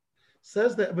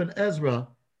 Says the Ibn Ezra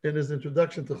in his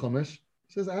introduction to Chumash,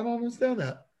 says, I don't understand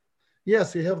that.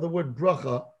 Yes, you have the word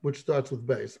bracha, which starts with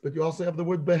Beis, but you also have the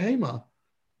word behema,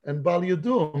 and Bal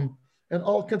Yudum, and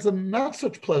all kinds of not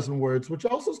such pleasant words, which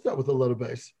also start with the letter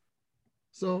base.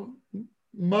 So,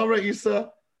 Mara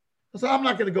Isa, so I'm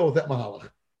not going to go with that Mahalach.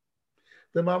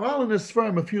 The Maharal in his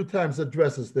firm a few times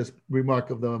addresses this remark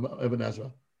of the Ibn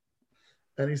Ezra.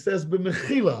 And he says,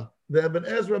 B'mechila, the Ibn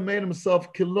Ezra made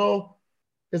himself kilo,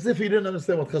 as if he didn't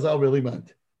understand what Chazal really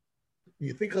meant.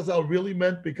 You think Chazal really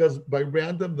meant because by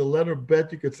random, the letter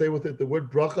bet, you could say with it the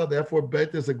word bracha, therefore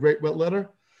bet is a great letter?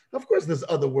 Of course, there's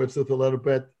other words with the letter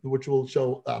bet which will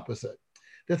show opposite.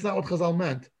 That's not what Chazal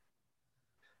meant.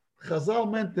 Chazal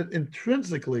meant that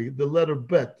intrinsically the letter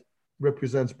bet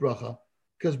represents bracha,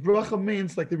 because bracha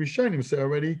means, like the Rishonim say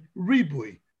already,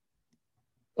 ribui,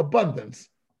 abundance.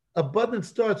 Abundance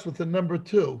starts with the number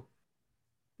 2,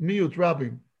 miut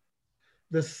rabim.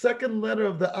 The second letter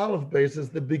of the aleph base is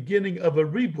the beginning of a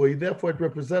ribui, therefore it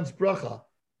represents bracha.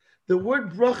 The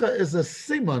word bracha is a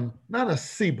siman, not a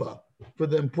siba, for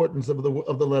the importance of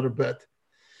the letter bet.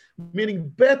 Meaning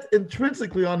bet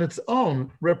intrinsically on its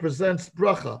own represents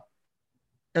bracha.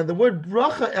 And the word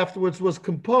bracha afterwards was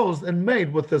composed and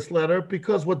made with this letter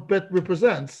because what bet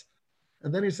represents.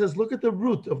 And then he says, look at the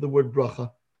root of the word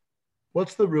bracha.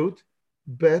 What's the root?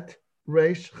 Bet,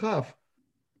 resh, chaf.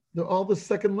 They're all the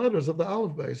second letters of the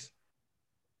aleph base.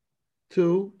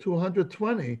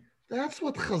 220. That's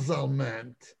what Chazal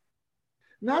meant.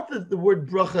 Not that the word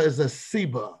bracha is a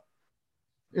siba.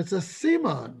 It's a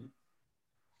siman.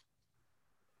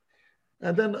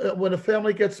 And then when a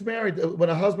family gets married, when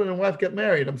a husband and wife get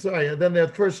married, and then their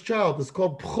first child is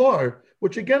called Bchor,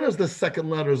 which again is the second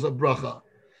letters of bracha.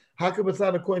 How come it's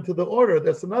not according to the order?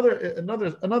 That's another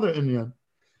inyan.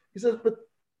 He says,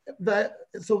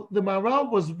 so the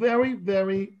Maharal was very,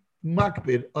 very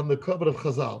makbid on the kavod of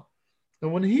Chazal.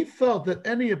 And when he felt that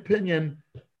any opinion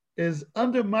is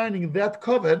undermining that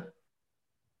kavod,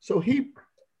 so he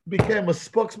became a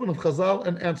spokesman of Chazal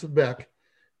and answered back.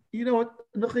 You know what,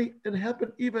 Nuchi, it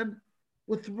happened even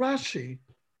with Rashi.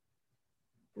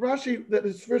 Rashi, that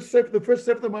his the first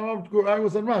sefer of Maharal Gur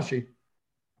was on Rashi.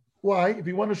 Why? If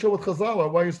you want to show with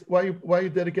Chazal, why are you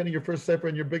dedicating your first sefer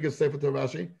and your biggest sefer to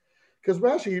Rashi? Because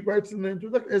Rashi writes in the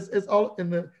introduction, is all in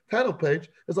the title page,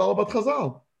 is all about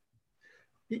Chazal.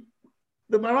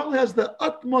 The Maharal has the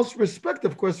utmost respect,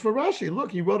 of course, for Rashi.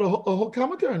 Look, he wrote a whole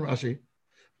commentary on Rashi.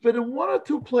 But in one or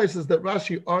two places that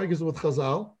Rashi argues with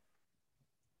Chazal,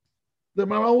 the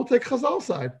Maharal will take Chazal's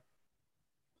side.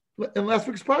 In last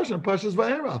week's parsha, Parshas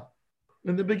Vayera,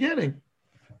 in the beginning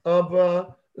of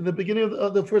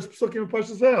the first psukim of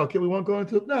Parshas Vayera. Okay, we won't go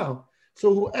into it now.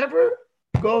 So whoever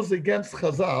goes against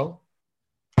Chazal,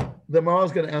 the Maharal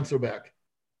is going to answer back.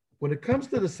 When it comes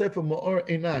to the Sefer Ma'or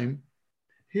Einaim,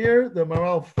 here the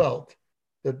Maharal felt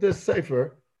that this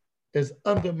Sefer is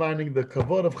undermining the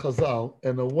kavod of Chazal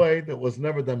in a way that was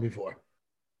never done before.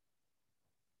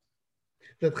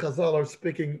 That Chazal are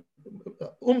speaking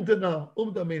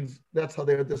umda means that's how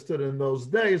they understood in those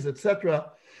days,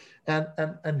 etc.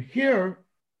 And here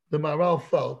the Maharal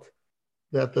felt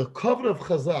that the kavod of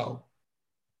Chazal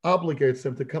obligates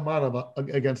him to come out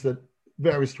against it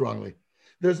very strongly.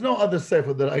 There's no other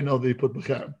sefer that I know that he put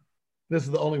b'cherem. This is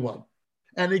the only one.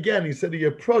 And again, he said he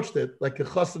approached it like a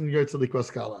chassan yotzelik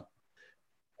raskala.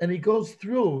 And he goes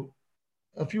through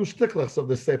a few shtiklachs of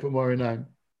the Sefer Ma'or Einaim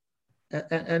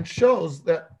and shows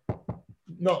that,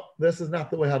 no, this is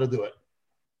not the way how to do it.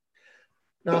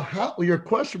 Now, your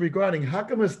question regarding how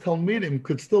come his Talmidim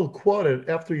could still quote it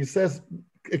after he says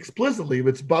explicitly if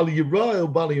it's Bali Yirah or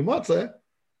Bali Yimatzeh,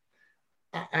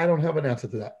 I don't have an answer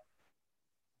to that.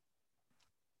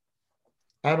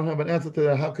 I don't have an answer to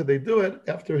that. How could they do it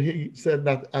after he said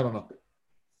that? I don't know.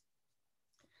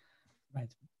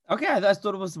 Right. Okay, I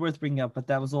thought it was worth bringing up, but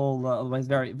that was all otherwise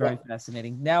very, very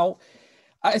fascinating. Now,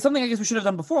 something I guess we should have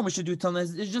done before, and we should do till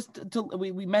is just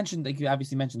we mentioned, like you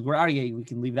obviously mentioned, Gur Aryeh. We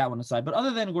can leave that one aside. But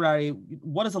other than Gur Aryeh,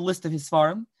 what is a list of his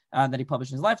Sfarim that he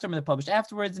published in his lifetime and that published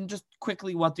afterwards, and just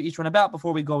quickly what they're each one about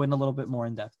before we go in a little bit more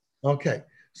in depth. Okay.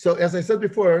 So as I said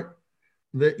before,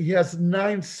 he has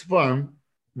 9 Sfarim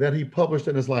that he published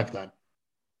in his lifetime.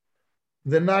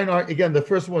 The 9 are, again, the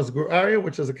first one is Gur Aryeh,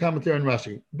 which is a commentary on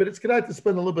Rashi. But it's good to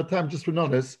spend a little bit of time just to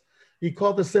notice. He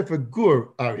called the Sefer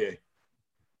Gur Aryeh.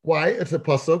 Why? It's a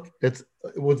pasuk. It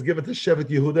was given to Shevet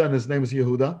Yehuda, and his name is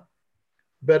Yehuda.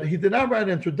 But he did not write an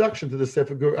introduction to the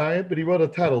Sefer Gur Aryeh, but he wrote a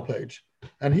title page.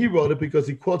 And he wrote it because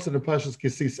he quotes it in Parshas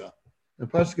Kisisa. In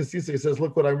Parshas Kisisa, he says,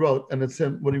 look what I wrote, and it's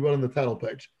him, what he wrote on the title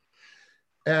page.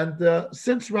 And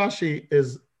since Rashi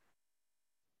is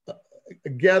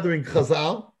gathering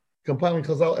Chazal, compiling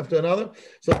Chazal after another,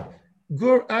 so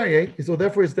Gur Aryeh, so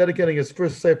therefore he's dedicating his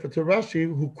first sefer to Rashi,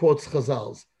 who quotes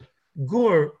Chazals.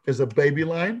 Gur is a baby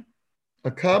lion,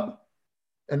 a cub,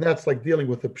 and that's like dealing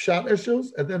with the pshat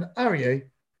issues. And then Aryeh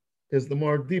is the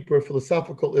more deeper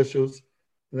philosophical issues,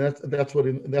 and that's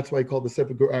why he called the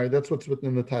Sefer Gur Aryeh. That's what's written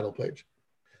in the title page.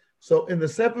 So in the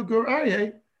Sefer Gur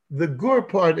Aryeh, the Gur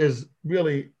part is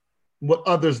really what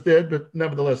others did, but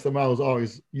nevertheless, the Maral is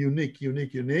always unique.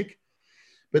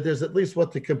 But there's at least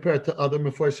what to compare to other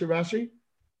Mefarshei Rashi,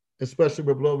 especially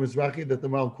with Lo Mizrahi that the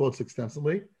Maral quotes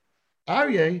extensively.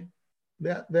 Aryeh,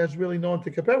 there's really no one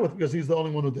to compare with because he's the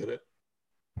only one who did it.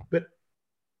 But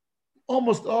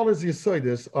almost all his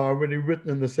Yesodis are already written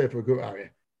in the Sefer Gur Aryeh,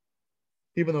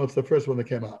 even though it's the first one that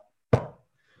came out.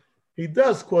 He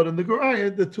does quote in the Gur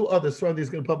Aryeh the two others, from he's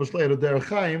going to publish later, Derech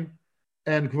Chaim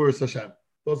and Gvuras Hashem.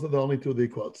 Those are the only two that he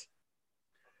quotes.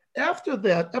 After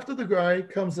that, after the Gur Aryeh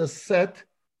comes a set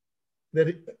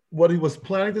that what he was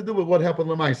planning to do with what happened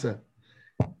Lamaisa.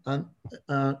 And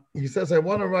he says, I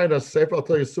want to write a sefer, I'll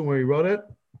tell you soon where he wrote it,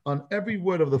 on every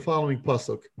word of the following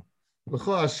pasuk.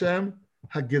 L'cho Hashem,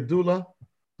 ha-gedula,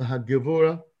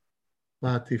 ha-gevura,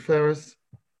 ha-tiferes,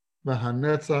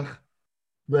 ha-netzach,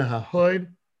 ha-hoid,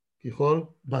 kichol,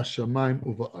 ba-shamayim,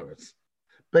 uva-aretz.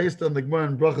 Based on the Gemara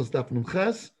in Brachos Daf Nun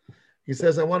Ches, he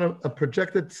says, I want a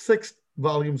projected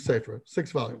 6-volume sefer,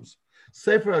 6 volumes.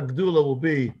 Sefer Agdula will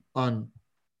be on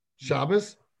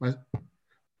Shabbos.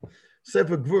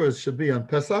 Sefer Gvuras should be on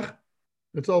Pesach.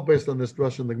 It's all based on this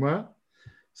drush in the Gemara.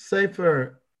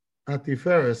 Sefer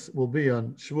Hatiferes will be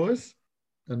on Shavuos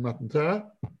and Matan Torah.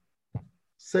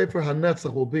 Sefer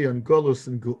HaNetzach will be on Golus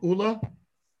and Geula.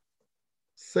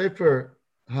 Sefer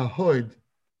HaHoid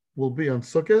will be on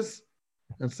Sukkot.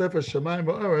 And Sefer Shamayim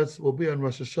Va'aretz will be on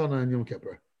Rosh Hashanah and Yom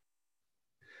Kippur.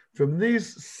 From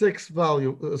these 6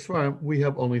 volumes, we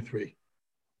have only 3.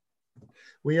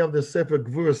 We have the Sefer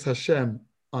Gvuras Hashem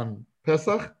on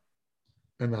Pesach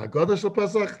and the Haggadah Shel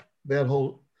Pesach.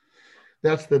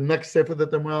 That's the next Sefer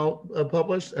that the Maral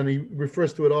published, and he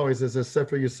refers to it always as a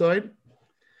Sefer Yesod.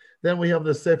 Then we have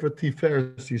the Sefer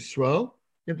Tiferes Yisrael.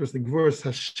 Interesting, Gvuras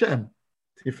Hashem,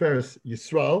 Tiferes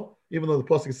Yisrael, even though the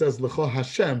pasuk says L'cho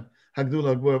Hashem,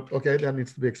 Hagdula Gvur, okay, that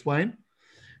needs to be explained.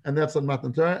 And that's on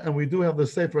Matan Torah. And we do have the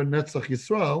Sefer Netzach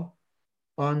Yisrael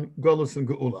on Golus and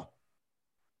Geula.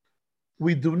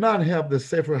 We do not have the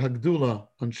Sefer Hagdula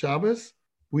on Shabbos.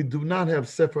 We do not have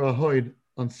Sefer Ahoid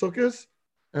on Sukkot.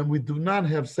 And we do not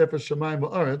have Sefer Shamayim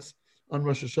Va'aretz on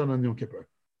Rosh Hashanah and Yom Kippur.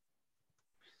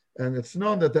 And it's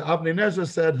known that the Avnei Nezer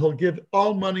said he'll give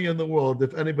all money in the world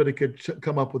if anybody could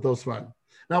come up with those 5.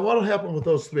 Now, what will happen with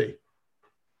those 3?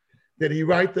 Did he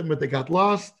write them, but they got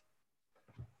lost?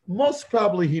 Most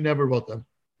probably he never wrote them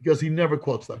because he never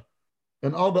quotes them.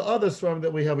 And all the other Sfarim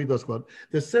that we have, he does quote.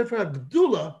 The Sefer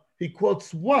HaGdula, he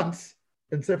quotes once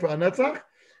in Sefer HaNetzach,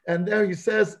 and there he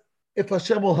says, if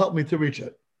Hashem will help me to reach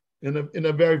it, in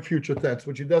a very future tense,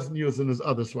 which he doesn't use in his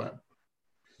other Sfarim.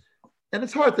 And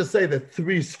it's hard to say that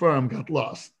 3 Sfarim got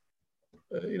lost.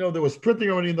 There was printing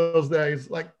already in those days,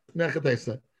 like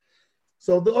Nechatesa.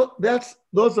 So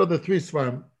those are the 3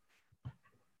 Sfarim.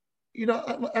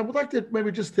 I would like to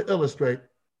maybe just to illustrate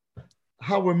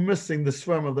how we're missing the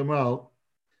Sfarim of the Maral.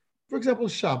 For example,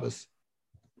 Shabbos.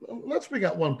 Let's bring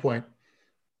out one point.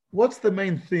 What's the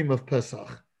main theme of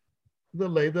Pesach? The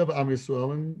Leida of Am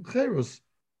Yisrael and Cherus.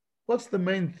 What's the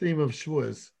main theme of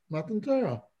Shavuos? Matan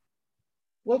Torah.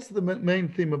 What's the main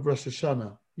theme of Rosh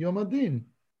Hashanah? Yom Adin.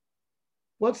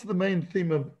 What's the main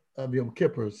theme of Yom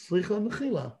Kippur? Slicha and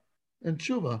Mechila and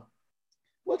Tshuva.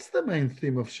 What's the main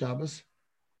theme of Shabbos?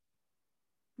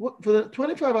 For the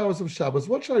 25 hours of Shabbos,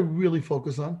 what should I really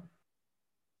focus on?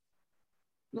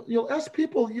 You'll ask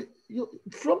people,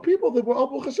 from people that were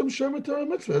Baruch Hashem Sherma Torah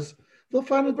mitzvahs, they'll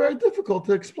find it very difficult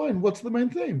to explain what's the main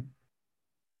theme.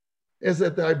 Is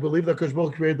it that I believe that Kadosh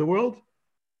Baruch Hu created the world?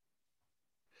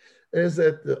 Is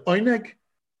it the Oineg?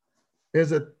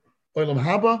 Is it Olam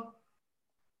Haba?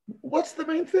 What's the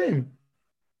main theme?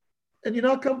 And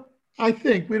I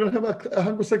think we don't have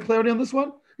 100% clarity on this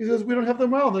one. He says we don't have the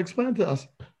Maral to explain to us.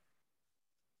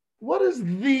 What is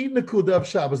the Nakuda of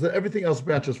Shabbos that everything else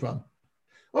branches from?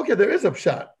 Okay, there is a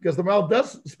pshat because the Maral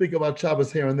does speak about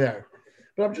Shabbos here and there,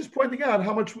 but I'm just pointing out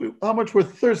how much we're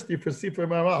thirsty for Sefer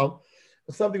Maral.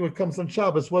 Something that comes on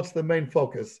Shabbos. What's the main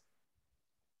focus?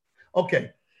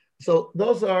 Okay, so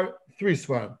those are 3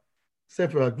 Sfarim: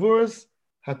 Sefer HaGvuras,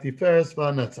 Hatiferes,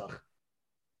 VaNetzach.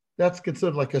 That's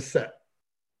considered like a set.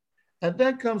 And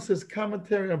then comes his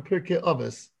commentary on Pirkei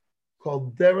Avos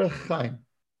called Derech Chaim,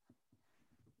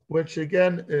 which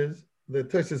again is the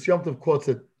Tosfos Yom Tov quotes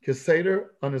it Keseder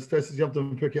on his Tosfos Yom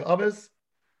Tov in Pirkei Avos,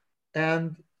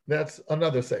 and that's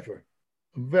another sefer,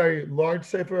 a very large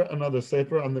sefer, another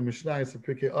sefer on the Mishnayos of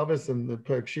Pirkei Avos and the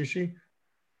Perek Shishi.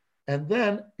 And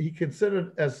then he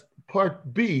considered as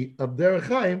part B of Derech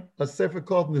Chaim, a sefer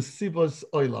called Nesivos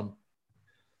Olam,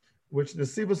 which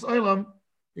Nesivos Olam,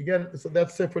 again, so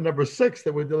that's sefer number 6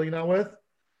 that we're dealing now with.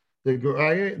 The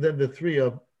Guraya, then the 3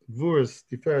 of Vuris,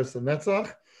 Tiferes, and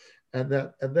Netzach, and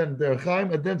then Derech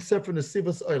Chaim, and then sefer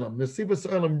Nesivos Olam. Nesivos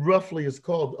Olam roughly is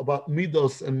called about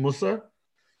Midos and Musar.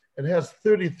 It has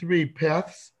 33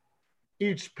 paths.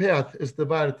 Each path is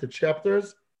divided to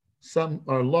chapters. Some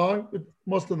are long, but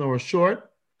most of them are short.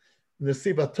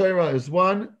 Nesiva Torah is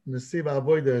 1, Nesiva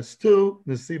Avodah is 2,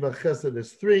 Nesiva Chesed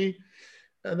is 3,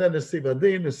 and then Nesiva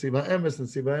Din, Nesiva Emes,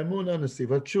 Nesiva Emunah,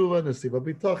 Nesiva Tshuva, Nesiva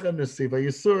Bitochen, Nesiva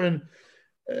Yisurin,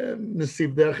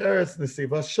 Nesiv Derech Eretz,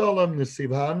 Nesiva Shalom,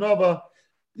 Nesiva Hanava.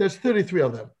 There's 33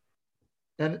 of them.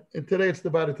 And today it's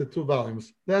divided to 2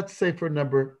 volumes. That's Sefer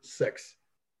number 6,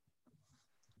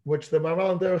 which the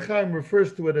Maharal in Derech Chaim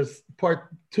refers to it as part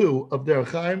 2 of Derech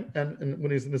Chaim, and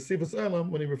when he's in the Nesivos Olam,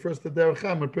 when he refers to Derech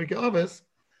Chaim and Pirkei Avos,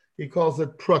 he calls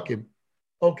it Prakim.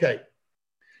 Okay.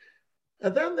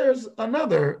 And then there's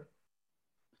another,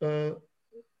 we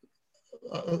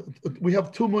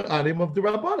have 2 Mu'adim of the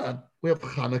Rabbanan. We have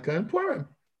Chanukah and Purim.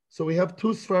 So we have 2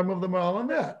 Sfarim of the Maharal on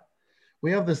that.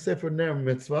 We have the Sefer Ner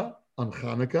Mitzvah on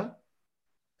Chanukah,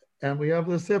 and we have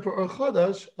the Sefer Or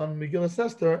Chodesh on Megillas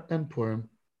Esther and Purim.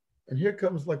 And here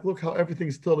comes, look how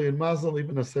everything's totally in Mazel,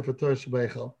 even a Sefer Torah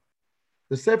Shebeichel.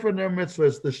 The Sefer Ner Mitzvah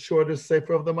is the shortest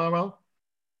Sefer of the Maharal.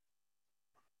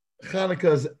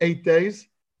 Chanukah is 8 days.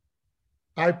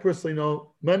 I personally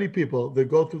know many people that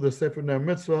go through the Sefer Ner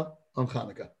Mitzvah on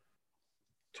Chanukah.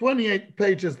 28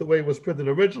 pages the way it was printed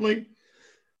originally,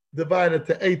 divided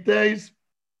to 8 days.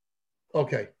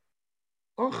 Okay.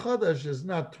 Or Chodesh is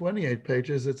not 28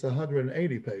 pages, it's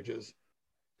 180 pages.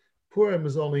 Purim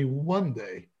is only 1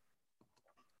 day,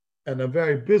 and a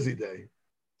very busy day,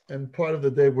 and part of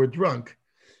the day we're drunk.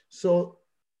 So,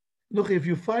 look, if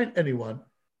you find anyone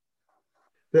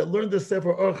that learned the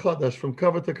Sefer Or Chodesh from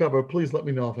cover to cover, please let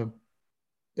me know of him.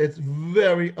 It's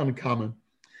very uncommon.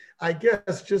 I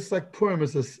guess just like Purim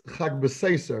is a Chag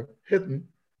B'Seiser, hidden,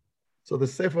 so the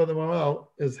Sefer of the Maharal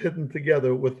is hidden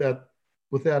together with that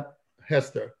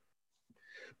Hester.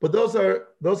 But those are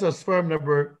Sfarim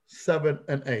number 7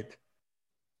 and 8.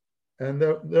 And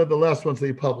they're the last ones that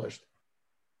he published.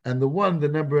 And the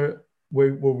number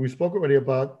where we spoke already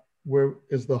about, where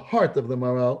is the heart of the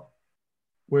Maharal,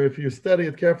 where if you study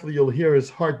it carefully, you'll hear his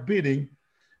heart beating,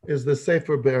 is the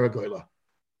Sefer Be'er HaGolah.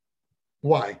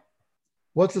 Why?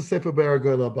 What's the Sefer Be'er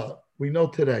HaGolah about? We know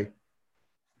today.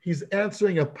 He's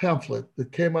answering a pamphlet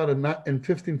that came out in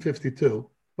 1552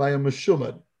 by a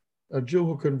Meshumad, a Jew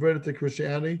who converted to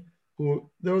Christianity, who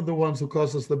they were the ones who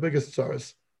caused us the biggest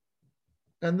sorrows.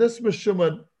 And this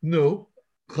Meshumad knew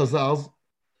Chazal's,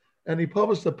 and he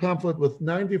published a pamphlet with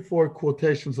 94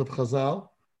 quotations of Chazal,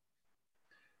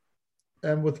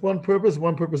 and with one purpose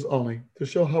only, to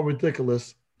show how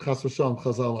ridiculous Chas v'Shalom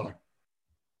Chazal are.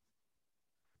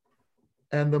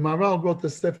 And the Maharal wrote the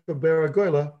Sefer Be'er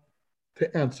HaGolah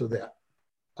to answer that.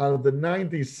 Out of the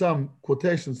 90-some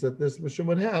quotations that this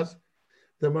Meshumad has,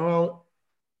 the Maharal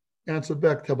answered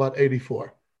back to about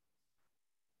 84.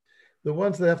 The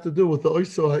ones that have to do with the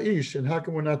Oiso Ha'ish, and how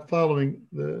come we're not following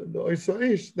the Oiso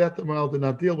Ha'ish, that the Maharal did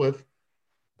not deal with,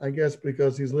 I guess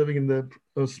because he's living in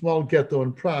a small ghetto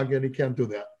in Prague and he can't do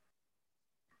that.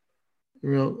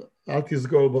 Altis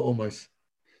Gorba Umais.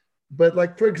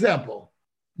 But for example,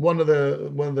 one of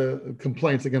the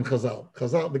complaints against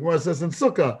Chazal, the Gemara says in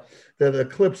Sukkah that the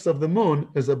eclipse of the moon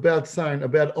is a bad sign, a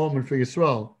bad omen for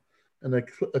Yisrael, and the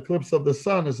eclipse of the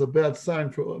sun is a bad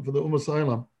sign for the Ummah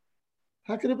Olam.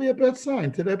 How can it be a bad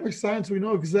sign? Today, by science, we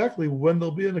know exactly when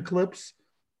there'll be an eclipse,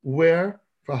 where,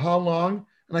 for how long,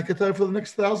 and I can tell you for the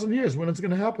next 1,000 years when it's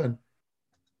going to happen.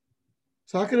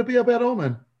 So how can it be a bad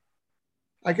omen?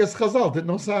 I guess Chazal didn't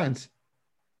know science,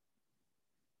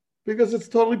 because it's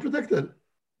totally predicted.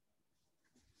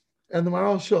 And the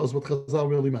Maharal shows what Chazal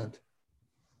really meant.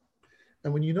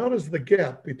 And when you notice the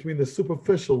gap between the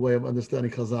superficial way of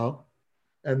understanding Chazal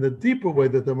and the deeper way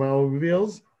that the Maharal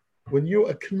reveals, when you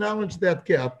acknowledge that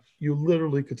gap, you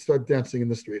literally could start dancing in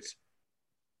the streets.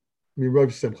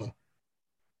 Mirov Simcha.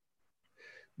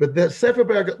 But the Sefer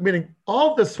Be'er, meaning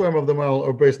all the Sfarim of the Maharal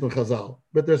are based on Chazal,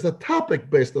 but there's a topic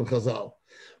based on Chazal.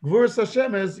 Gvuras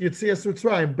Hashem is Yetzias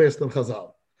Mitzrayim based on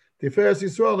Chazal. Tiferes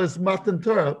Yisrael is Matan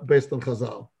Torah based on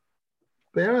Chazal.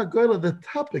 Be'er HaGolah, the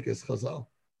topic is Chazal.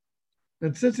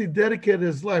 And since he dedicated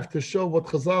his life to show what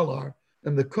Chazal are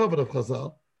and the covet of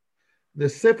Chazal, the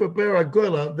Sefer Be'er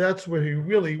HaGolah, that's where he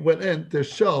really went in to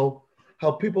show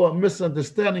how people are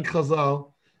misunderstanding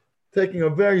Chazal, taking a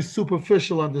very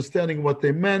superficial understanding of what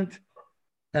they meant,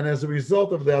 And as a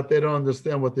result of that, they don't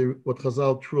understand what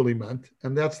Chazal truly meant.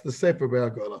 And that's the Sefer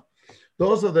Be'agola.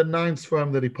 Those are the 9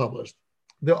 Sfarim that he published.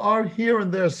 There are here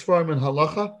and there Sfarim in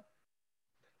Halacha,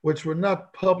 which were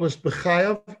not published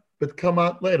B'chayav, but come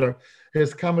out later.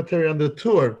 His commentary on the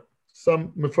Tur,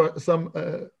 some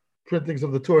printings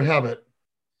of the Tur have it,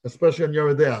 especially on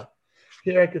Yeridea.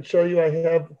 Here I could show you, I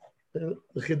have the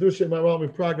Chidushei Maharal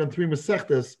Miprag on 3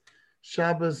 Masechtas,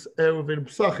 Shabbos, Erev, and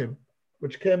Psachim,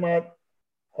 which came out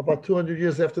about 200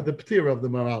 years after the Ptira of the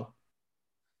Maharal.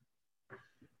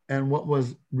 And what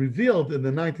was revealed in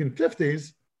the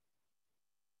 1950s,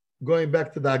 going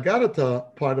back to the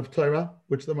Agarata part of Torah,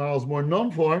 which the Maharal is more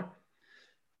known for,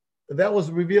 that was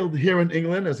revealed here in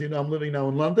England. As you know, I'm living now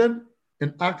in London,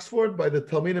 in Oxford, by the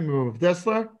Talmidim of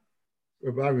Dessler,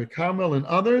 Rabbi Carmel, and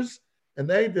others, and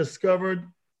they discovered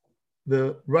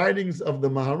the writings of the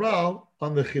Maharal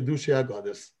on the Chidushei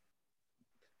Agadis.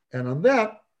 And on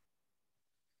that,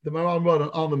 the Maharal wrote on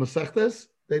all the Masechtas.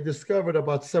 They discovered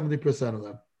about 70% of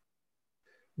them.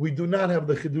 We do not have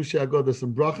the Chidushei Agadis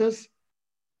in Brachas.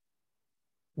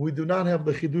 We do not have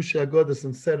the Chidushei Agadis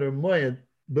in Seder Moed,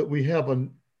 but we have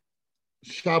on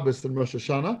Shabbos and Rosh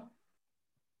Hashanah.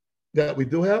 That we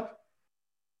do have.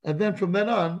 And then from then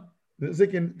on, the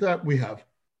Zikin that we have.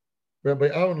 Rabbi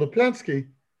Aaron Lupansky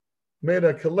made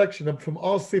a collection from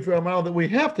all Sefer Maharal that we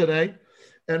have today,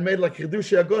 and made like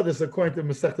Chidushei Agadis according to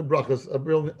Masechta Brachos, a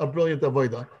brilliant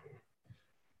avodah.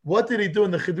 What did he do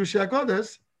in the Chidushei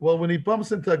Agadis? Well, when he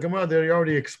bumps into a Gemara that he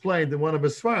already explained in one of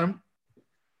his Sfarim,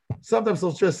 sometimes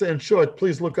he'll just say in short,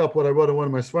 please look up what I wrote in one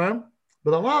of my Sfarim,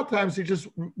 but a lot of times he just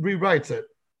rewrites it.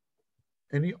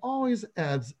 And he always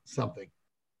adds something.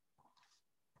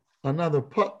 Another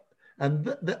put,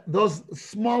 and those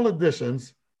small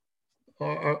additions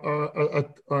are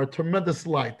a tremendous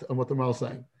light on what the Maharal is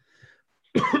saying.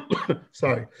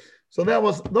 Sorry. So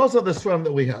those are the Sfarim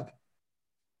that we have.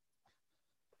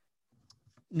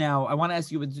 Now, I want to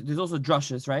ask you, there's also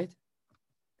drushes, right?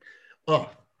 Oh,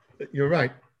 you're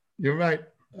right. You're right.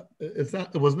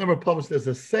 It was never published as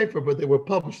a sefer, but they were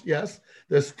published, yes.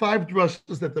 There's 5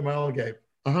 drushes that the Maharal gave,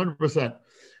 100%.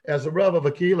 As a Rav of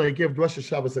Akila, he gave drushes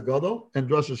Shabbos Agadol and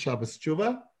drushes Shabbos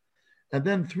Tshuva, and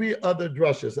then 3 other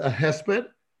drushes, a hesped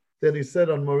that he said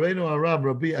on Moreno Arab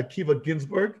Rabbi Akiva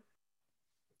Ginsburg,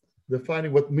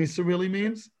 defining what Misa really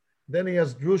means. Then he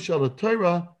has Drush al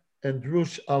Torah and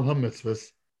Drush al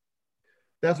HaMitzvahs.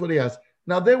 That's what he has.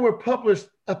 Now they were published,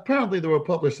 apparently they were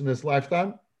published in his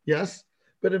lifetime, yes,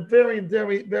 but in very,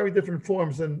 very, very different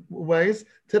forms and ways.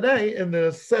 Today, in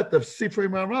the set of Sifrei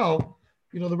Maharal,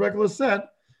 the regular set,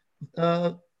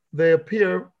 they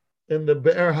appear in the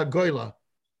Be'er HaGoyla.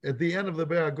 At the end of the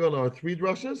Be'er HaGoyla are 3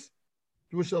 drushes,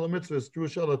 Drush al HaMitzvahs,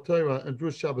 Drush al Torah, and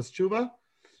Drush Shabbos Tshuva.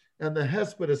 And the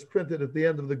Hesped is printed at the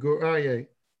end of the Gur Aryeh,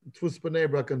 Tvus B'nai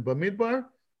Brak and Bamidbar,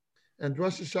 and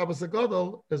Drush Shabbos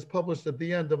Agadol is published at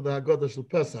the end of the Haggadah Shel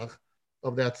Pesach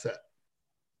of that set.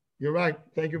 You're right.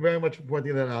 Thank you very much for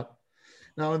pointing that out.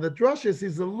 Now, in the drushes,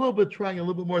 he's trying a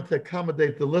little bit more to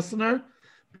accommodate the listener,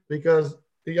 because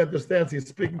he understands he's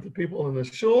speaking to people in the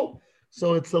shul,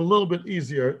 so it's a little bit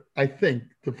easier, I think,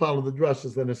 to follow the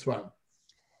drushes than his Sfarim.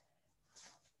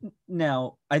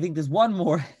 Now, I think there's one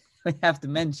more I have to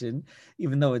mention,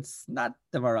 even though it's not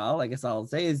the Maharal, I guess I'll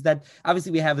say, is that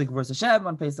obviously we have the Gvurus Hashem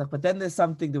on Pesach, but then there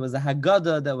was a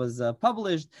Haggadah that was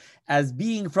published as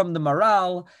being from the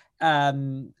Maharal.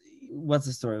 What's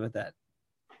the story with that?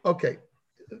 Okay,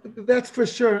 that's for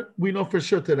sure. We know for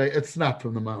sure today it's not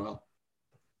from the Maharal.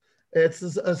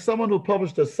 It's someone who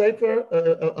published a Sefer,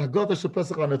 a Haggadah Shel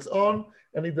Pesach on its own,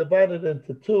 and he divided it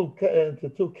into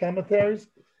two commentaries,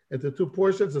 into 2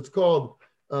 portions. It's called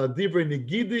Divrei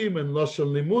Nigidim and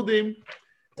Lashon Limudim,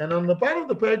 and on the bottom of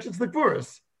the page it's the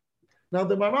Gvurus. Now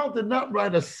the Maharal did not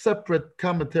write a separate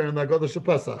commentary on the Haggadah Shel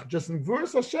Pesach. Just in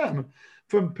Gvurus Hashem,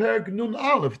 from Perek Nun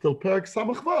Aleph till Perek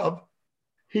Samach Vav,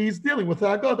 he's dealing with the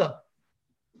Haggadah.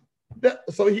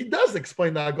 So he does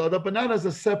explain the Haggadah, but not as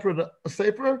a separate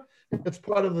sefer. It's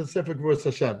part of the Sefer Gvurus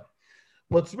Hashem.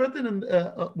 What's written in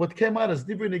what came out as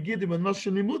Divrei Nigidim and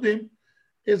Lashon Limudim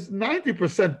is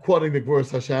 90% quoting the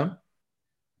Gvurus Hashem,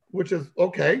 which is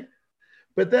okay,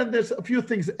 but then there's a few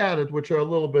things added which are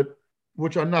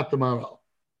not the Maharal.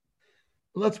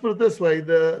 Let's put it this way: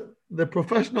 the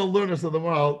professional learners of the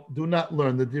Maharal do not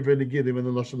learn the Divrei Nigidim and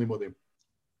the Lashon Limudim.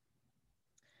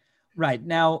 Right.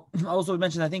 Now, also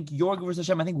mentioned, I think your Gvurus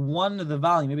Hashem, I think one of the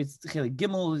volume, maybe it's Chelik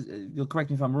Gimel, you'll correct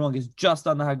me if I'm wrong, is just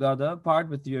on the Haggadah part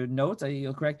with your notes.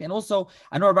 You'll correct me. And also,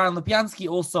 I know Rabbi Lipyansky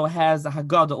also has a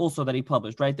Haggadah also that he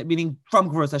published, right? Meaning from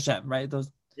Gvurus Hashem, right?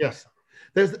 Those. Yes.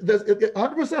 There's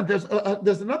 100%.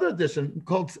 There's another edition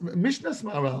called Mishnah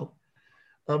Maharal,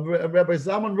 of Rabbi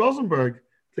Zalman Rosenberg,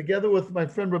 together with my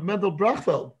friend Reb Mendel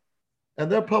Brachfeld,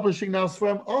 and they're publishing now.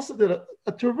 Sfarim also did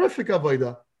a terrific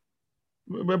avodah.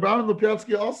 Rabbi Aaron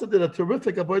Lupiatsky also did a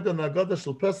terrific avodah in the Agadah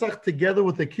Shel Pesach, together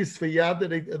with the Kisvei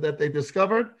Yad that they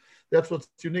discovered. That's what's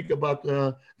unique about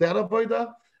that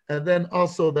avodah. And then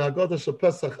also the Agadah Shel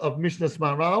Pesach of Mishnas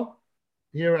Maharal.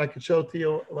 Here I can show it to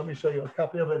you. Let me show you a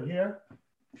copy of it here.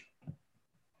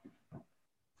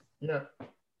 Yeah.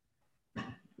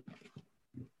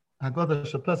 Haggadah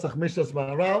Shel Pesach Mishnas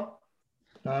Maharal.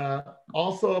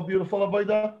 Also a beautiful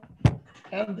avodah.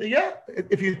 And yeah,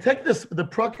 if you take the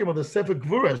prakim of the Sefer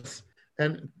Gvuras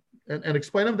and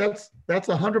explain them, that's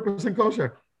 100%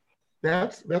 kosher.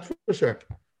 That's for sure.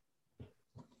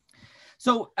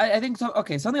 So I think so.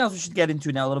 Okay, something else we should get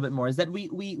into now a little bit more is that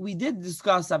we did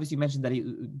discuss. Obviously, you mentioned that he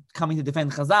coming to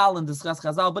defend Chazal and discuss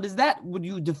Chazal. But would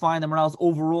you define the Maharal's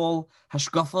overall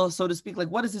hashkafa, so to speak? Like,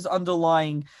 what is his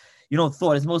underlying,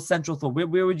 thought, his most central thought?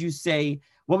 Where would you say?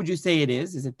 What would you say it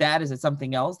is? Is it that? Is it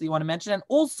something else that you want to mention? And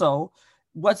also,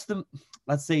 what's the,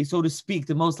 let's say, so to speak,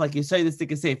 the most like you say the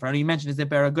stick is safer? I know you mentioned, is it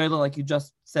Baragoyla like you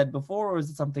just said before, or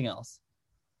is it something else?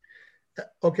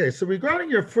 Okay, so regarding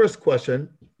your first question.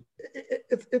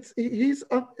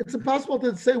 It's impossible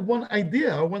to say one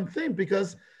idea or one thing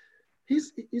because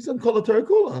he's on Kol HaTorah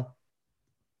Kula.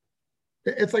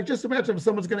 It's like, just imagine if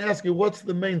someone's going to ask you, what's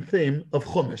the main theme of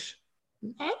Chumash?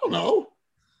 I don't know.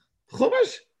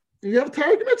 Chumash? You have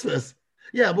Torah mitzvahs.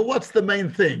 Yeah, but what's the main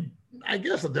theme? I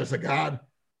guess that there's a God.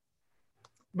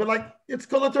 But like, it's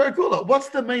Kol HaTorah Kula. What's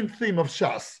the main theme of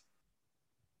Shas?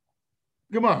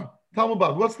 Gemara, Talmud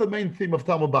Bavli. What's the main theme of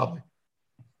Talmud Bavli?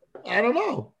 I don't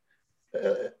know.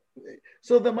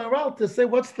 So the Maharal, to say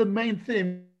what's the main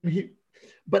theme,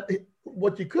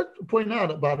 what you could point out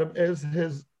about him is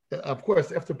his, of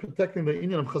course, after protecting the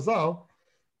Inyan of Chazal,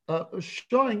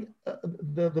 showing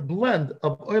the blend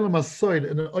of Olam HaSoid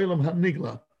and Olam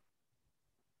HaNigla,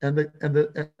 and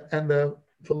the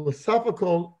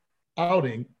philosophical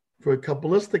outing for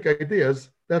Kabbalistic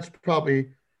ideas. That's probably,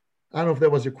 I don't know if that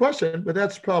was your question, but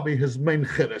that's probably his main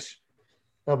chiddush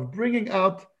of bringing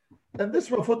out. And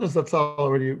this Rav Hutner Zatzal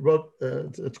already wrote,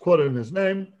 it's quoted in his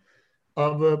name,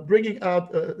 of bringing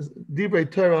out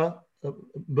Divrei Torah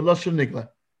B'Lashon Nigla.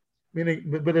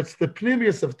 Meaning, but it's the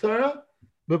pneumius of Torah,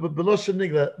 but B'Lashon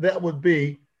Nigla, that would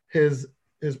be his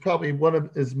probably one of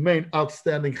his main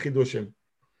outstanding chidushim.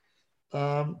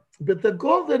 But the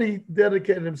goal that he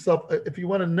dedicated himself, if you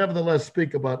want to nevertheless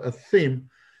speak about a theme,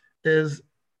 is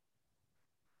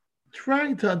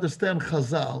trying to understand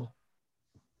Chazal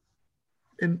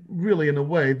in a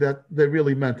way that they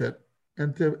really meant it,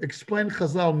 and to explain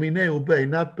Chazal minei ubei,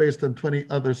 not based on 20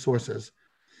 other sources,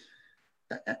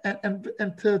 and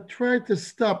to try to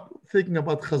stop thinking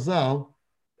about Chazal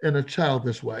in a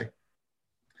childish way.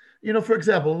 For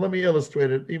example, let me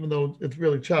illustrate it, even though it's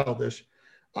really childish.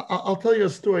 I'll tell you a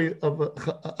story of a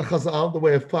Chazal, the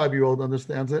way a 5-year-old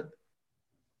understands it,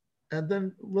 and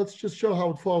then let's just show how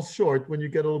it falls short when you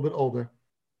get a little bit older.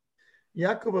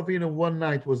 Yaakov Avinu one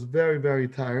night was very, very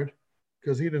tired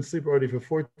because he didn't sleep already for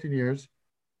 14 years.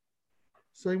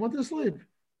 So he went to sleep.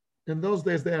 In those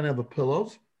days, they didn't have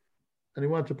pillows, and he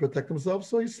wanted to protect himself.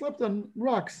 So he slept on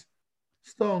rocks,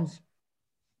 stones.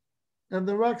 And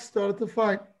the rocks started to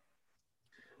fight.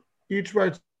 Each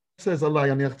rock says, Allah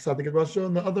yaniach tzadik et rasho,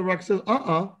 and the other rock says,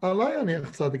 Allah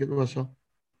yaniach tzadik et rasho.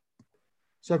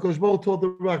 So HaKadosh Baruch Hu told the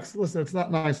rocks, listen, it's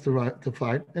not nice to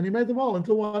fight. And he made them all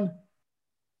into one.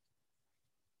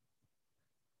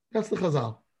 That's the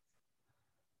Chazal.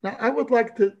 Now, I would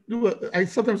like to do it. I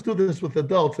sometimes do this with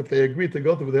adults if they agree to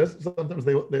go through this. Sometimes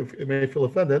they may feel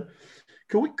offended.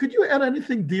 Could you add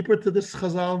anything deeper to this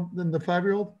Chazal than the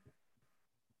 5-year-old?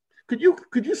 Could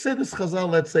you say this Chazal,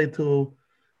 let's say, to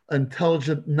an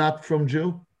intelligent, not from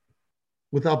Jew,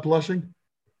 without blushing?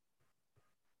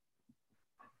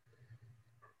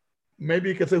 Maybe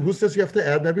you could say, who says you have to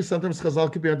add? Maybe sometimes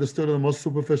Chazal could be understood on the most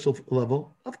superficial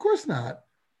level. Of course not.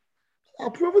 I'll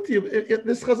prove it to you.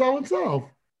 This Chazal itself.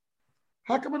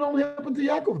 How come it only happened to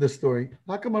Yaakov, this story?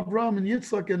 How come Abraham and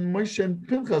Yitzchak and Moshe and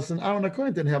Pinchas and Aaron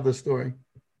HaKohen didn't have this story?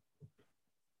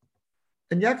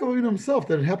 And Yaakov himself,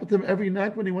 did it happen to him every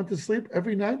night when he went to sleep?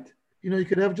 Every night? You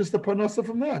could have just a parnasa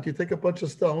from that. You take a bunch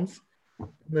of stones in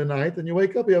the night and you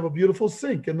wake up, you have a beautiful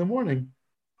sink in the morning.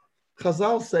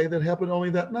 Chazal say that happened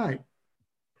only that night.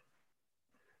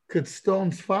 Could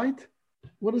stones fight?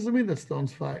 What does it mean that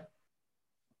stones fight?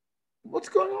 What's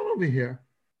going on over here?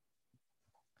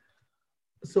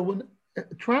 So when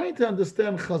trying to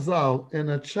understand Chazal in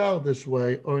a childish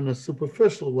way or in a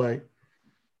superficial way,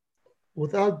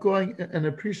 without going and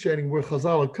appreciating where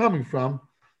Chazal are coming from,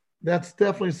 that's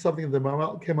definitely something that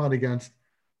Maharal came out against.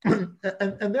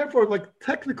 and therefore, like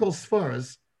technical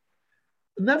svaras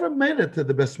never made it to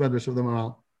the best medrash of the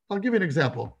Maharal. I'll give you an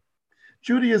example.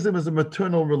 Judaism is a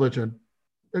maternal religion.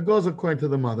 It goes according to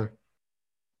the mother.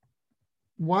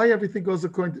 Why everything goes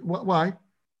according to, why?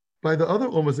 By the other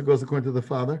ummas, it goes according to the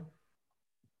father.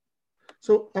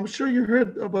 So I'm sure you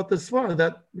heard about this svara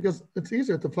that because it's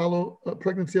easier to follow a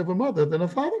pregnancy of a mother than a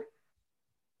father.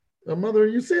 A mother,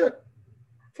 you see it.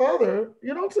 Father,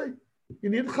 you don't see. You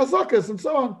need chazakas and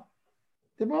so on.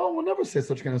 The Maharal will never say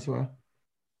such kind of svara.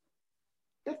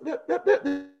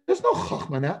 There's no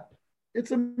chachma in that.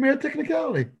 It's a mere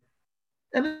technicality.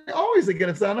 And always again,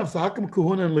 it's not enough. So how come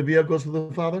Kuhuna and Leviah goes to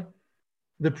the father?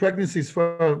 The pregnancy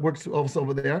svara works also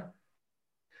over there.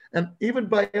 And even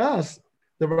by us,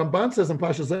 the Ramban says in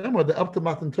Pasha Zemor that up to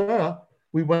Matan Torah,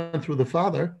 we went through the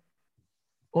father.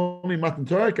 Only Matan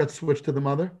Torah got switched to the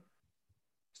mother.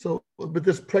 So, but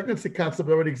this pregnancy concept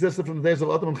already existed from the days of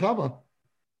Adam and Chava.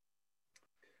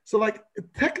 So, like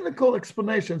technical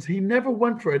explanations, he never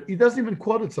went for it. He doesn't even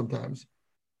quote it sometimes.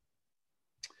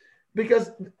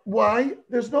 Because why?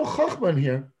 There's no chachma in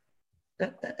here.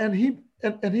 And he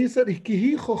said,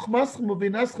 Kihi chochmaschem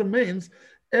u'vinaschem means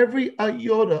every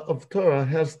iota of Torah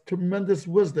has tremendous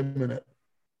wisdom in it.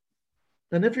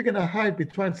 And if you're going to hide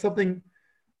between something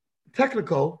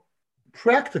technical,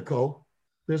 practical,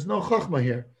 there's no chachma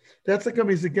here. That's like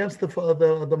he's against the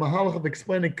mahalach of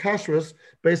explaining kashrus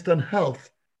based on health.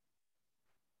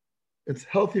 It's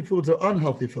healthy foods or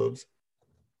unhealthy foods.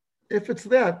 If it's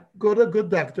that, go to a good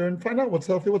doctor and find out what's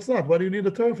healthy, what's not. Why do you need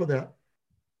a Torah for that?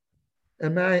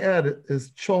 And may I add,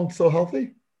 is cholent so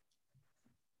healthy?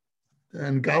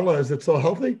 And gala, is it so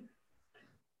healthy?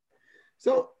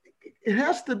 So it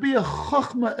has to be a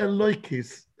chachma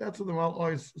eloikis. That's what the Maharal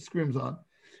always screams on.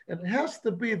 And it has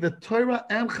to be the Torah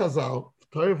and Chazal,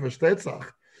 Torah for Shtetzach,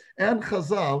 and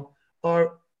Chazal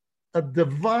are a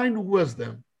divine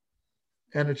wisdom,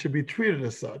 and it should be treated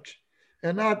as such.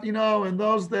 And not, in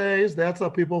those days, that's how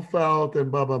people felt,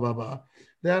 and blah, blah, blah, blah.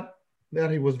 That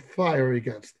he was fiery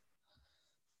against.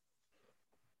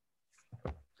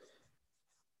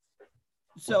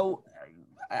 So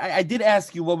I did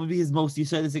ask you what would be his most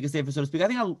Yisraelistic sefer, so to speak. I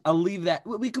think I'll leave that.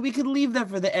 We could leave that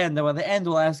for the end. Though at the end,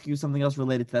 we'll ask you something else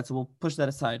related to that. So we'll push that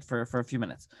aside for a few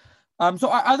minutes. So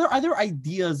are there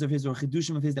ideas of his or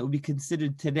chidushim of his that would be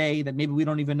considered today that maybe we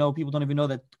don't even know, people don't even know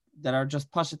that are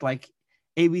just pashut like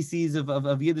ABCs of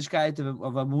Yiddishkeit,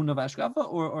 of Amun, of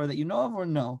Ashkafa, or that you know of, or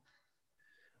no?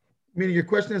 Meaning your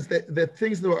question is that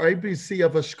things that were ABC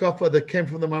of Ashkafa that came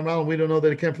from the Maharal, and we don't know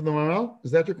that it came from the Maharal?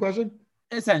 Is that your question?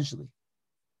 Essentially.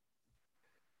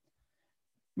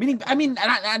 Meaning, I mean,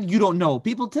 you don't know.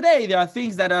 People today, there are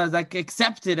things that are like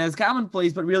accepted as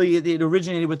commonplace, but really it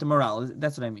originated with the Maharal.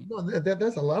 That's what I mean. No,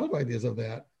 there's a lot of ideas of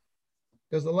that.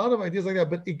 There's a lot of ideas like that.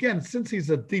 But again, since he's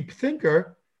a deep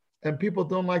thinker, and people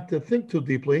don't like to think too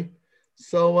deeply,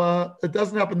 so it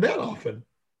doesn't happen that often.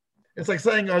 It's like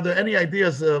saying, are there any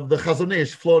ideas of the Chazon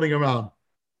Ish floating around?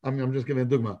 I'm just giving a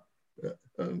dugma.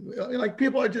 Like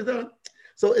people are just...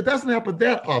 So it doesn't happen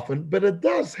that often, but it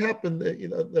does happen,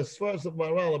 the svars of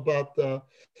Maharal about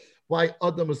why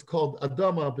Adam is called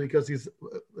Adama, because his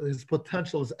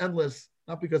potential is endless,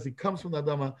 not because he comes from the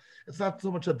Adama. It's not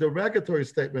so much a derogatory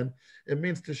statement. It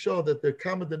means to show that the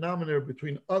common denominator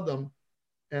between Adam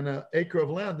and an acre of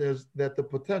land is that the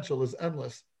potential is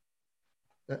endless.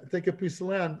 Take a piece of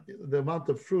land, the amount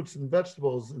of fruits and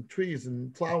vegetables and trees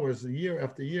and flowers year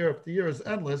after year after year is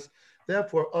endless.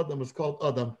 Therefore, Adam is called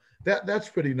Adam. That's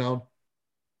pretty known.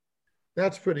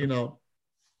 That's pretty known.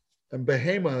 And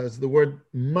behema is the word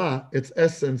ma, its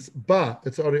essence, ba,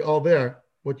 it's already all there.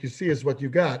 What you see is what you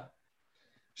got.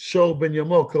 Sho ben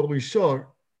yamo kol rishor.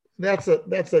 That's a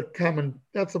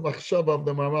machshava of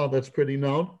the Maharal that's pretty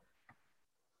known.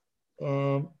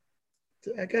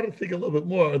 I got to think a little bit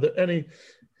more. Are there any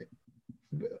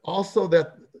also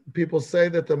that people say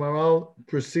that the Maharal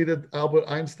preceded Albert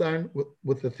Einstein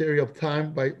with the theory of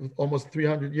time by almost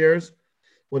 300 years?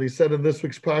 What he said in this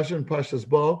week's Parsha, in Parshas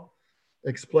Bo,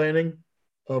 explaining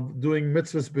of doing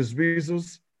mitzvahs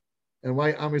bezrizus and why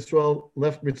Am Yisrael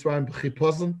left Mitzrayim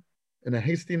b'chipazon in a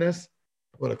hastiness.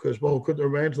 What Akadosh Baruch Hu couldn't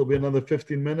arrange. There'll be another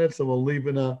 15 minutes, and we'll leave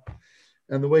and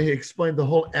the way he explained the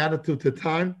whole attitude to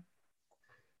time.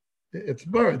 It's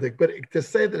murder, but to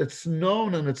say that it's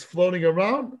known and it's floating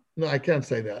around, no, I can't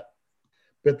say that.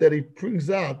 But that he brings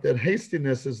out that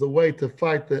hastiness is the way to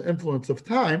fight the influence of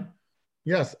time,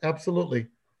 yes, absolutely.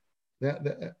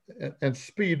 And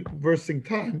speed versus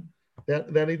time,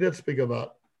 that he did speak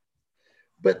about.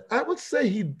 But I would say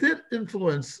he did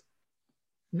influence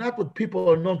not what people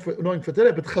are knowing for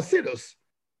today, but Chassidus.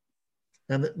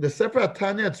 And the Sefer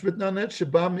Tanya, it's written on it,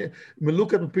 Sheba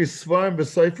Melukat M'pi Svarim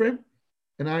V'Seifrim.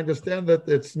 And I understand that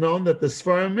it's known that the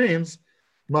Svarim means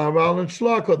Maharal and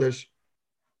Shla Kodesh.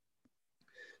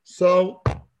 So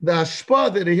the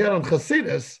Hashpah that he had on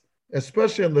Chassidus,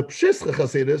 especially in the Pshischa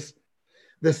Chassidus,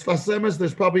 this Fasemis,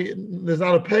 there's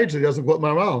not a page that doesn't quote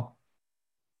Maharal.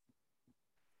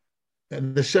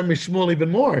 And the Shem MiShmuel even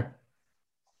more.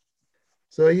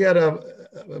 So he had a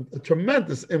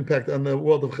tremendous impact on the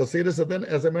world of Chassidus. And then,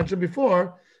 as I mentioned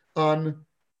before, on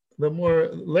the more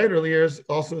later years,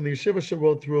 also in the Yeshiva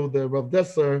world through the Rav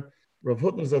Dessler, Rav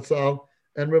Hutner Zatzal,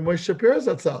 and Rav Moshe Shapir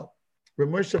Zatzal. Rav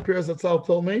Moshe Shapir Zatzal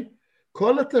told me,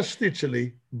 Kol HaTashtit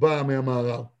sheli ba'a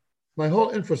me'Maharal. My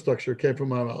whole infrastructure came from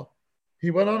Maharal. He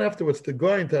went on afterwards to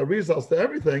Goyin, to Arizal, to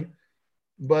everything,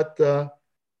 but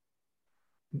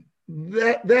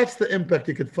that's the impact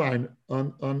you could find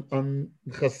on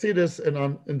Chassidus and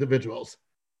on individuals.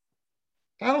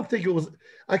 I don't think it was.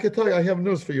 I can tell you, I have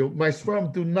news for you. My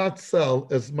Sfarim do not sell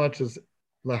as much as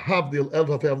Lahavdil El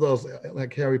Hafavdos,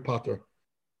 like Harry Potter.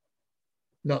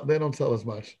 No, they don't sell as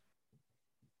much.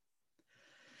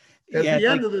 At the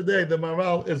end of the day, the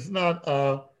Maharal is not,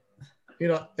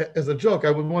 as a joke,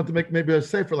 I would want to make maybe a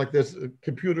safer like this,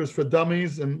 computers for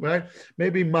dummies, and right,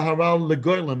 maybe Maharal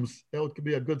Legolems. That could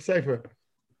be a good safer.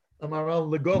 A Maharal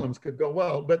Legolems could go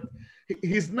well, but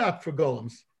he's not for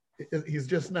golems. He's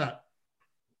just not.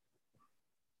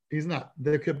 He's not.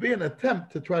 There could be an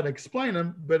attempt to try to explain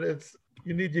him, but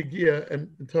you need Yegia and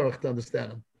Torah to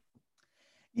understand him.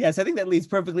 Yes, I think that leads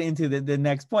perfectly into the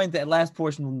next point. That last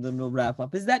portion we'll wrap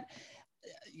up is that,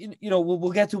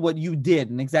 we'll get to what you did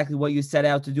and exactly what you set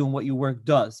out to do and what your work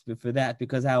does for that,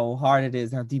 because how hard it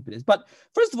is, how deep it is. But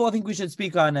first of all, I think we should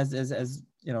speak on, as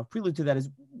prelude to that, is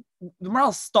the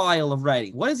Maharal's style of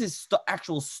writing. What is his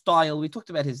actual style? We talked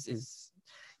about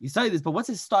you studied this, but what's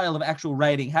his style of actual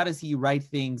writing? How does he write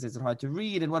things? Is it hard to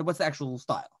read? And what's the actual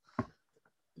style?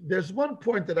 There's one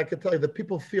point that I could tell you that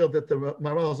people feel that the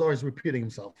Maharal is always repeating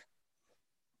himself.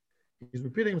 He's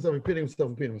repeating himself,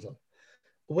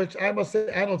 which I must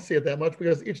say, I don't see it that much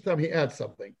because each time he adds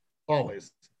something,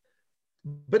 always.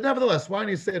 But nevertheless, why don't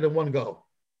you say it in one go?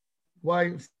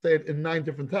 Why say it in 9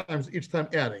 different times, each time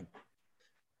adding?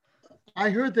 I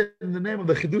heard that in the name of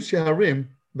the Chidushei HaRim,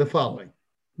 the following,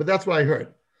 but that's what I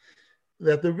heard.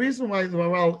 That the reason why the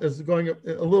Maharal is going a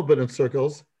little bit in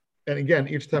circles, and again,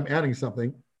 each time adding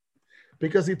something,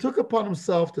 because he took upon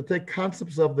himself to take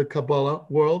concepts of the Kabbalah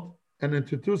world and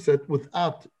introduce it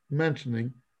without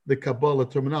mentioning the Kabbalah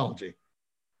terminology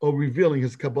or revealing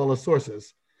his Kabbalah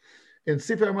sources. In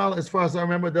Sefer Maharal, as far as I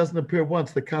remember, it doesn't appear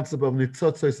once, the concept of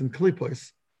nitzotzos and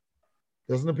klipos.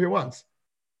 Doesn't appear once.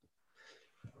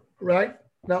 Right?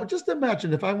 Now, just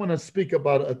imagine if I want to speak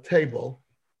about a table,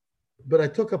 but I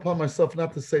took upon myself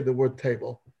not to say the word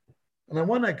table, and I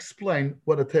want to explain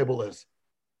what a table is.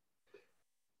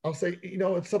 I'll say,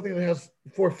 it's something that has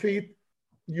 4 feet.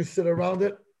 You sit around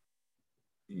it.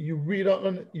 You read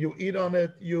on it. You eat on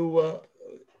it.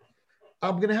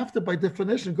 I'm going to have to, by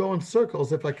definition, go in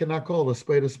circles if I cannot call a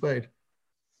spade a spade.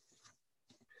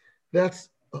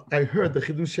 I heard the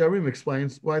Chidushei HaRim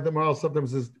explains why the Maharal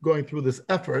sometimes is going through this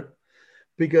effort,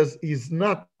 because he's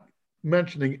not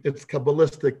mentioning its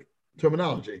Kabbalistic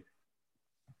terminology.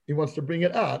 He wants to bring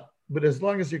it out, but as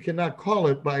long as you cannot call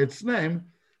it by its name,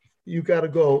 you got to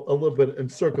go a little bit in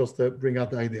circles to bring out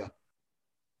the idea.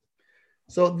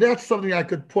 So that's something I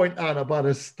could point out about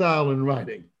his style in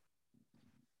writing.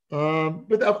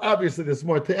 But obviously there's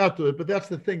more to add to it, but that's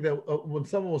the thing that when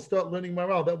someone will start learning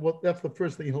Maharal, that's the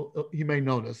first thing he may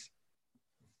notice.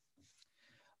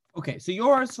 Okay, so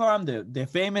your Sfarim, they're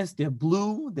famous, they're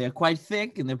blue, they're quite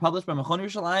thick, and they're published by Mechon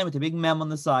Yerushalayim with a big mem on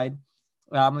the side.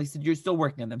 Like I said, you're still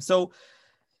working on them. So,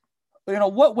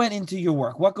 what went into your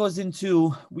work? What goes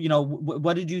into,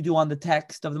 what did you do on the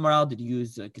text of the Maharal? Did you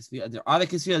use Kisviyah? Are there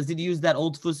Kisviyahs? Did you use that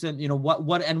old Tfusin?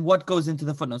 What goes into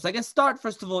the footnotes? So I guess start,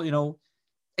 first of all,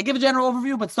 I give a general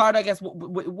overview, but start, I guess,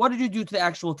 what did you do to the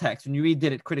actual text when you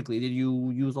redid it critically? Did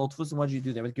you use old Tfusin? What did you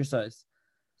do there with your size?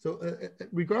 So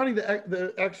regarding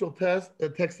the actual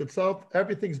text itself,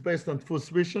 everything's based on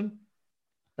Tfus Rishon,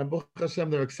 and Baruch Hashem,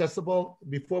 they're accessible.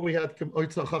 Before we had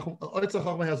Oitza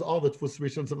Chachma has all the Tfus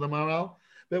Rishons of the Maharal,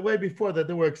 but way before that,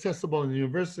 they were accessible in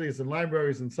universities and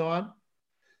libraries and so on.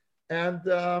 And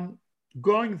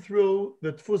going through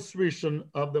the Tfus Rishon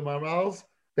of the Maharals,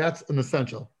 that's an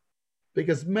essential,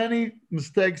 because many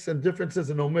mistakes and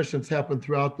differences and omissions happen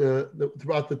throughout the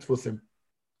Tfusim.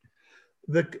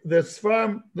 The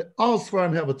Sfarim, all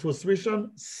Sfarim have a Tfus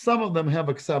Rishon. Some of them have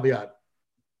a Ksav Yad.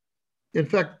 In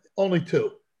fact, only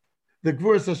 2. The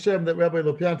Gvuras Hashem that Rabbi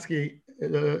Lopiansky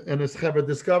and his Chaver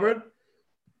discovered,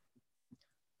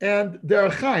 and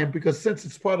Derech Chaim, because since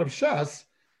it's part of Shas,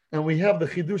 and we have the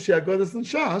Chidushi Agodas and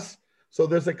Shas, so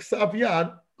there's a Ksav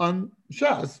Yad on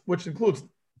Shas, which includes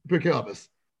Pirkei Avos.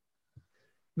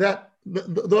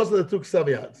 Those are the two Ksav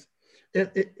Yads.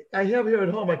 I have here at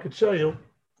home, I could show you.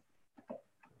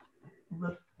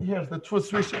 Here's the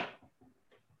Tvus Rishon.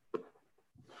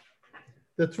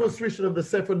 The Tvus Rishon of the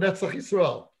Sefer Netzach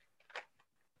Yisrael.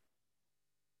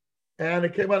 And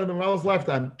it came out in the Maharal's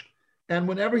lifetime. And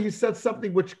whenever he said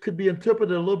something which could be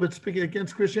interpreted a little bit speaking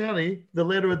against Christianity, the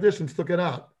later editions took it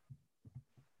out.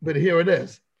 But here it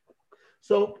is.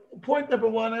 So point number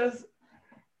one is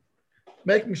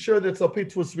making sure that it's Alpi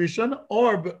Tvus Rishon,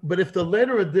 but if the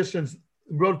later editions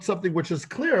wrote something which is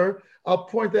clear, I'll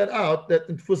point that out, that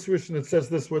in Tvus Rishon it says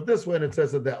this word this way and it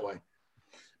says it that way.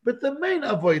 But the main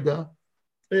avodah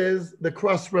is the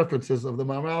cross references of the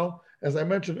Maharal. As I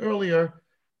mentioned earlier,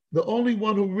 the only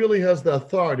one who really has the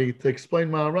authority to explain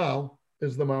Maharal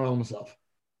is the Maharal himself.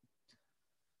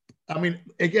 I mean,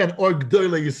 again, or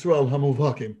Gdolei Yisrael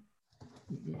Hamuvhakim,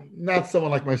 not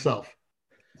someone like myself.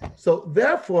 So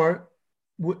therefore,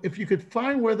 if you could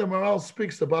find where the Maharal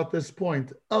speaks about this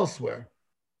point elsewhere,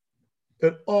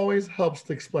 it always helps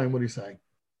to explain what he's saying.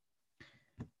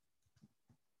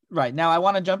 Right. Now, I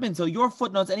want to jump in. So your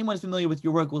footnotes, anyone who's familiar with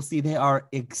your work will see they are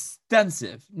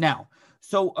extensive. Now,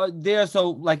 so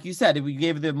like you said, we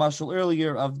gave the mashal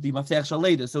earlier of the Maftech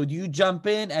Shaleda. So do you jump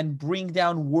in and bring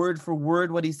down word for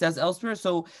word what he says elsewhere?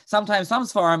 So sometimes some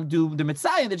Sfarim do the Mitzvah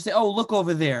and they just say, oh, look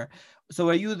over there. So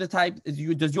are you the type,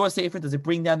 does your Sefer, does it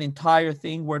bring down the entire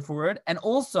thing word for word? And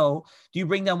also, do you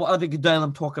bring down what other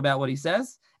Gedolim talk about what he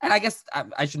says? And I guess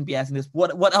I shouldn't be asking this.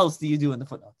 What else do you do in the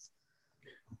footnotes?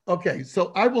 Okay,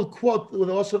 so I will quote with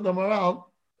also the Maharal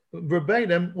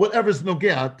verbatim whatever's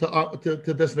nogea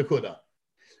to this nakuda.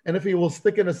 And if he will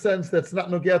stick in a sentence that's not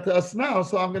nogea to us now,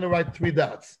 so I'm going to write 3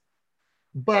 dots.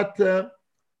 But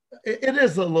it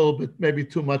is a little bit maybe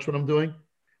too much what I'm doing.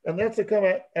 And that's a kind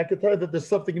of, I can tell you that there's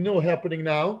something new happening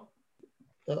now.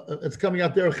 It's coming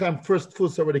out there. First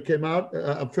Fus already came out.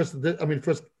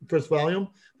 First volume.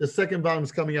 The second volume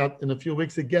is coming out in a few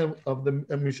weeks again of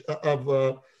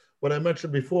what I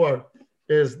mentioned before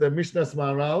is the Mishnas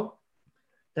Maharal,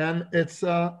 and it's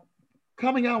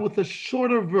coming out with a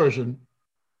shorter version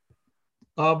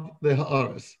of the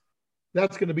Ha'aras.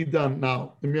 That's going to be done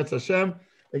now in Yetz Hashem,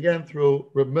 again through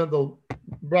Reb Mendel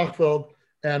Brachfeld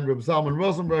and Reb Zalman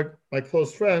Rosenberg, my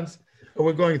close friends, and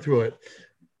we're going through it.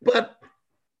 But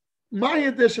my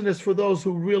edition is for those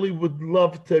who really would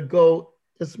love to go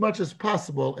as much as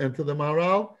possible into the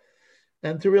Maharal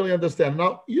and to really understand.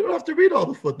 Now, you don't have to read all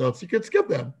the footnotes. You can skip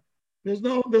them. There's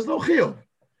no chiyuv.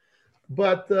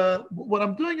 But what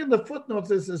I'm doing in the footnotes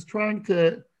is trying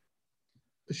to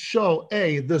show,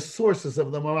 the sources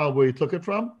of the Maharal, where he took it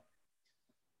from.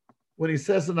 When he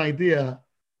says an idea,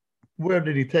 where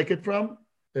did he take it from?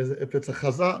 If it's a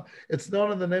chazal, it's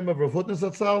known in the name of Rav Hutner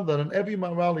Zatzal that in every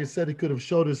Maharal he said he could have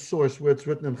showed his source where it's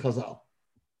written in chazal.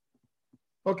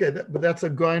 Okay, but that's a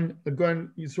Goin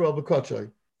Yisrael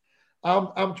B'Kotchay.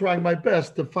 I'm trying my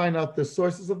best to find out the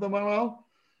sources of the Maharal,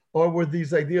 or where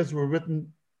these ideas were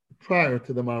written prior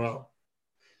to the Maharal.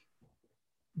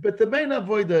 But the main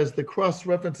avoida is the cross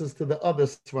references to the other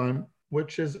Sfarim,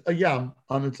 which is a yam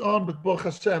on its own. But Baruch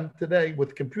Hashem, today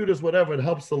with computers, whatever, it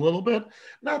helps a little bit,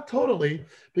 not totally,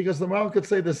 because the Maharal could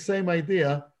say the same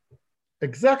idea,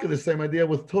 exactly the same idea,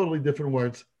 with totally different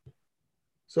words.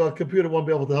 So a computer won't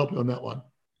be able to help you on that one.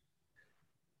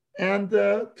 And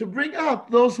to bring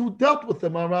out those who dealt with the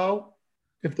Maharal,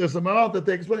 if there's a Maharal that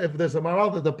they explain, if there's a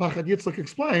Maharal that the Pachad Yitzchak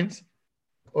explains,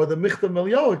 or the Michtav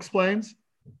Melio explains,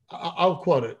 I'll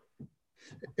quote it.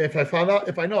 If I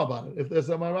know about it. If there's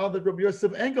a Maharal that Rabbi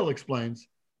Yosef Engel explains,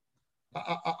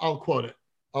 I'll quote it.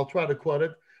 I'll try to quote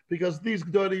it, because these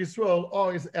Gedolei Yisrael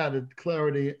always added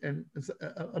clarity and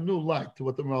a new light to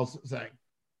what the Maharal is saying.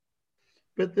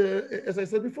 But as I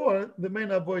said before, the main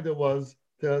avoida was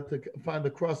to find the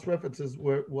cross references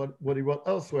where what he wrote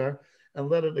elsewhere and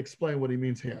let it explain what he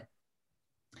means here.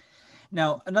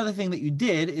 Now, another thing that you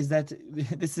did is that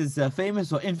this is a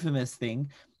famous or infamous thing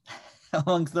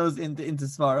amongst those into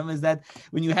Sfarim, is that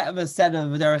when you have a set of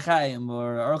Derech Chaim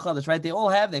or Aruch Chodesh,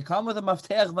 right, they come with a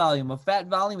Maftech volume, a fat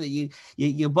volume that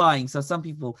you're buying. So some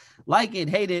people like it,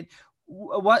 hate it.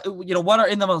 What are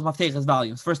in the Maftech's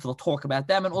volumes? First, we'll talk about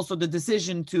them, and also the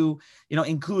decision to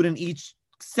include in each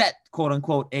set, quote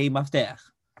unquote, a Maftech.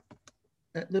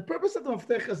 The purpose of the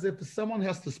Maftech is if someone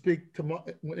has to speak tomorrow,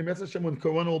 when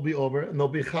Corona will be over and there'll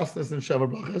be Chasnas and Sheva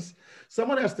Brachas,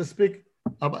 someone has to speak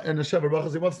about in the Sheva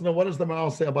Brachas. He wants to know, what does the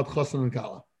Maharal say about Chassan and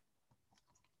Kala?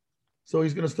 So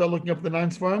he's going to start looking up the 9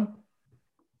 Sfarim.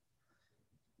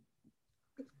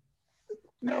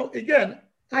 Now, again,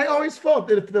 I always felt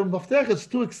that if the maftech is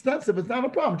too extensive, it's not a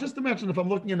problem. Just imagine if I'm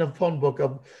looking in a phone book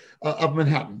of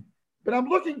Manhattan, but I'm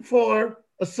looking for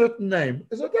a certain name.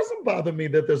 So it doesn't bother me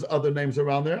that there's other names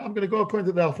around there. I'm going to go according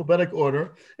to the alphabetic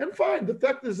order and find. The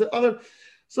fact is that other.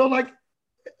 So, like,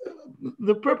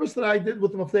 the purpose that I did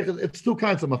with the maftech is it's two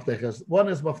kinds of maftechas. One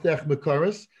is maftech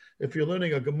mekaris. If you're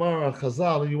learning a Gemara, a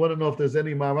Chazal, and you want to know if there's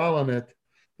any maral on it,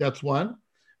 that's one.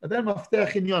 And then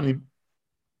maftech inyanim.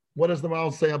 What does the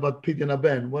maral say about Pidyon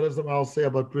Aben? What does the maral say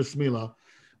about Bris Milah?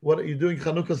 What are you doing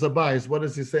Chanukah Zabayis? What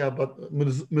does he say about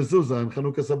mezuzah and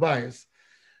Chanukah Zabayis?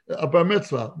 A bar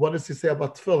mitzvah. What does he say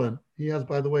about tefillin? He has,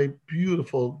 by the way,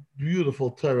 beautiful,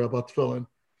 beautiful Torah about tefillin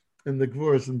in the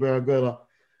Gvuras and Beragola.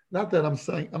 Not that I'm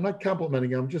saying, I'm not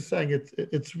complimenting him. I'm just saying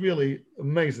it's really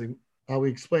amazing how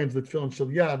he explains the tefillin shel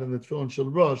yad and the tefillin shel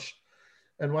rosh,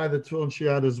 and why the tefillin shel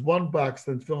yad is one box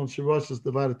and tefillin shel rosh is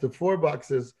divided to 4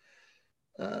 boxes.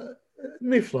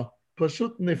 Nifla,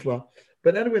 pashut nifla.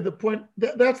 But anyway, the point,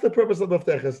 that's the purpose of the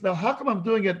Mafteches. Now, how come I'm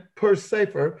doing it per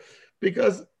sefer?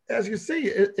 Because, as you see,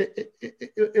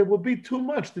 it will be too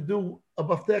much to do a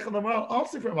Maftech and a Maral, all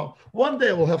sefer Maral. One day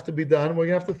it will have to be done. We're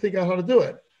going to have to figure out how to do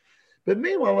it. But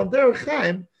meanwhile, on Derech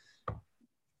Chaim,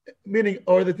 meaning,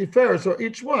 or the Tiferes, or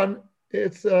each one,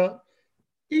 it's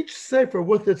each sefer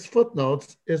with its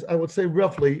footnotes is, I would say,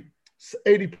 roughly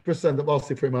 80% of all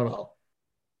sefer Maral.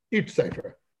 Each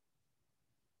sefer.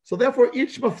 So therefore,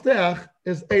 each maftech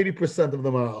is 80% of the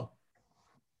maral.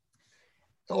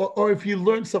 Or if you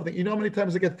learn something, you know how many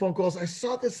times I get phone calls, I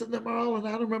saw this in the maral and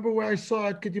I don't remember where I saw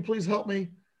it. Could you please help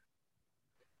me?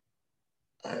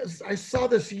 I saw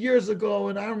this years ago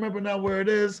and I remember now where it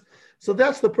is. So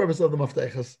that's the purpose of the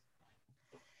maftechas.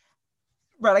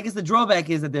 Right, I guess the drawback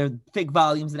is that they're thick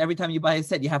volumes, and every time you buy a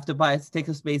set, you have to buy it to take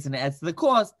up space, and it adds to the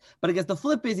cost. But I guess the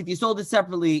flip is, if you sold it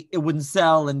separately, it wouldn't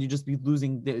sell, and you'd just be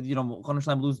losing,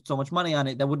 lose so much money on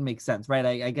it. That wouldn't make sense, right?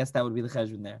 I guess that would be the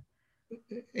cheshbon there.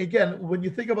 Again, when you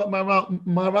think about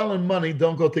maral and money,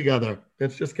 don't go together.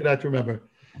 It's just good to remember.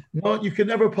 No, you can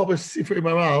never publish Sifrei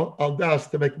Maral al das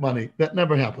to make money. That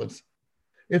never happens.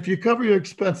 If you cover your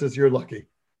expenses, you're lucky.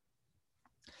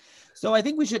 So I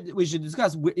think we should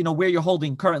discuss, where you're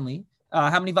holding currently,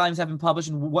 how many volumes have been published,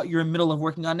 and what you're in the middle of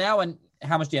working on now, and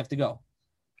how much do you have to go?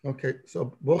 Okay,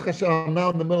 so Baruch Hashem, I'm now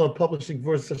in the middle of publishing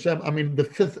Gvuras Hashem. I mean, the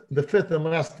fifth and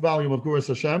last volume of Gvuras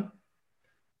Hashem.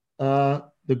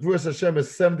 The Gvuras Hashem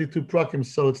is 72 prakim,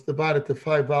 so it's divided to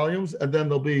 5 volumes, and then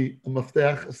there'll be a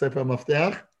maftech, a sefer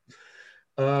maftech.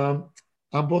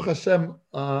 Baruch Hashem,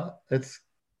 it's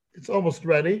almost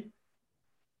ready.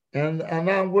 And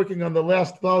now I'm working on the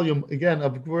last volume, again,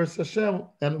 of Gvuras Hashem,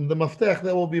 and the Maftech,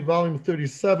 that will be volume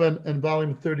 37 and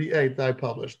volume 38 that I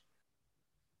published.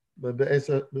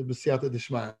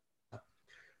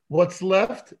 What's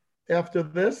left after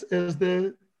this is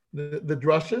the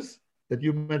drushes that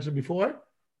you mentioned before,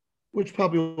 which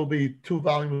probably will be 2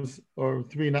 volumes or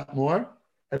 3, not more.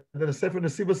 And then a Sefer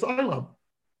Nesivas Olam.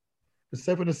 The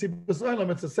Sefer Nesivas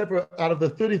Olam, it's a Sefer, out of the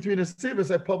 33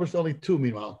 Nesivas, I published only 2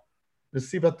 meanwhile.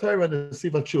 Nesiva Torah and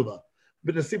Nesiva Tshuva.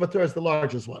 But Nesiva Torah is the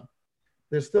largest one.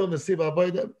 There's still Nesiva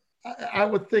Avodah. I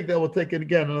would think that will take it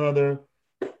again another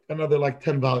like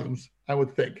 10 volumes. I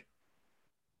would think.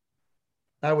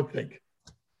 The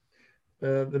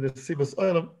Nesivas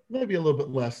Olam, maybe a little bit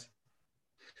less.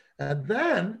 And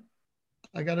then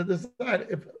I got to decide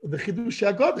if the Chidush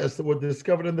Agodas that were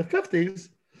discovered in the 50s,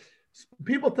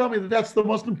 people tell me that that's the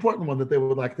most important one that they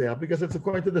would like to have because it's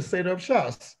according to the Seder of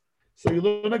Shas. So you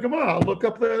learn a Gemara, look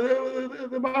up the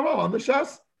Maral on the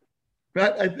Shas,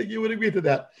 right? I think you would agree to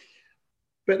that.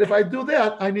 But if I do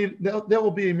that, that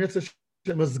will be Mitzvah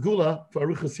Shemazgula for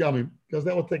Aruchas Yamim, because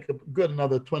that will take a good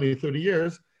another 20, 30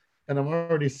 years, and I'm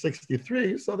already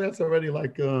 63, so that's already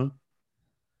like, a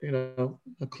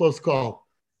close call.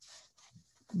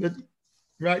 But,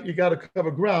 right, you got to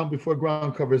cover ground before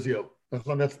ground covers you.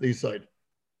 That's the east side.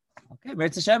 Okay,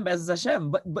 Meretz Hashem, Bez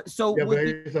Hashem. But so,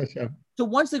 so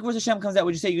once the Gvuras Hashem comes out,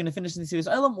 would you say you're going to finish the Nesivas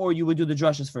Olam, or you would do the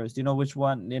drushes first? You know which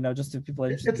one? Just if people are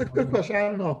interested. It's a good question. I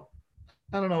don't know.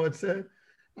 It's I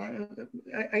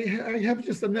have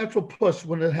just a natural push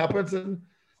when it happens, and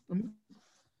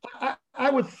I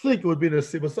would think it would be the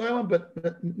Nesivas Olam, but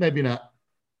maybe not.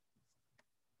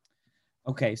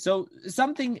 Okay, so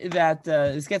something that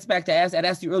this gets back to I'd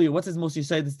asked you earlier, what's his most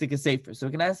Yisraelistic safer? So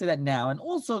we can answer that now. And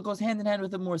also it goes hand in hand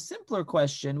with a more simpler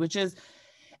question, which is,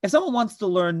 if someone wants to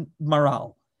learn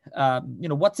Maral,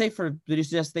 what safer do you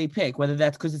suggest they pick? Whether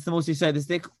that's because it's the most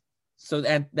Yisraelistic,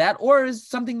 or is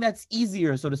something that's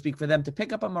easier, so to speak, for them to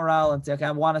pick up a Maral and say, okay,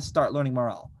 I want to start learning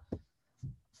Maral.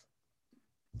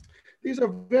 These are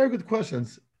very good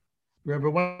questions. Rabbi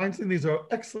Weinstein, these are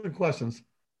excellent questions.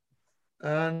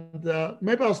 And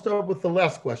maybe I'll start with the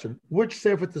last question. Which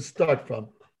sefer to start from?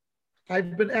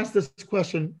 I've been asked this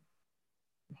question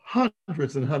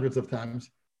hundreds and hundreds of times.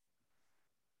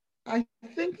 I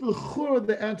think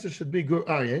the answer should be Gur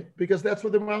Aryeh, because that's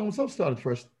where the Rambam himself started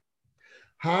first.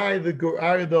 The Gur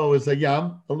Aryeh, though, is a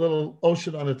yam, a little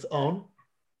ocean on its own.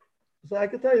 So I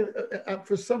can tell you,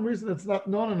 for some reason, it's not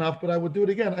known enough, but I would do it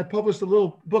again. I published a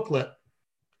little booklet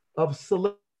of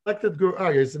selected Gur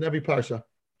Aryehs in every parsha.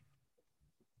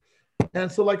 And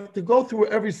so, like, to go through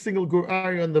every single Gur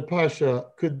Aryeh in the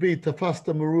parsha could be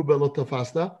Tafasta Meruba Lo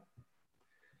Tafasta.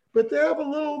 But they have a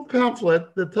little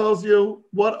pamphlet that tells you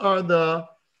what are the,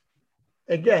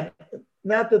 again,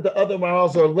 not that the other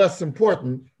morals are less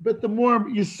important, but the more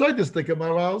yesodistic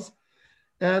morals.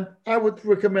 And I would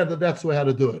recommend that that's the way how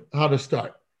to do it, how to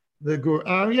start. The Gur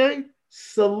Aryeh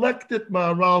selected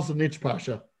morals in each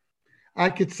parsha. I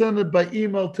could send it by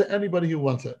email to anybody who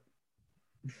wants it,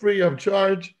 free of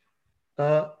charge.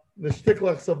 The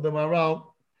shtiklachs of the Maharal.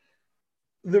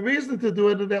 The reason to do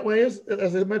it in that way is,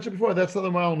 as I mentioned before, that's how the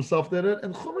Maharal himself did it.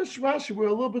 And Chumash Rashi we're a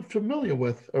little bit familiar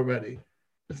with already.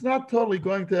 It's not totally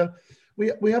going to,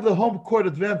 we have the home court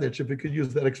advantage, if we could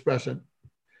use that expression.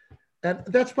 And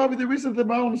that's probably the reason the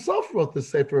Maharal himself wrote the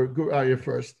Sefer Gur Aryeh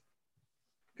first.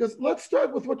 Because let's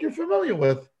start with what you're familiar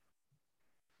with.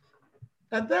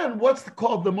 And then what's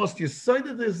called the most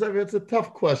yesoded? It's a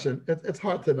tough question. It's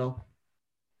hard to know.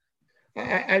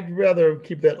 I'd rather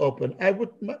keep that open.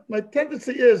 My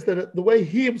tendency is that the way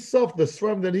he himself, the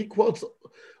Sfarim that he quotes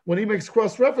when he makes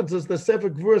cross references, the Sefer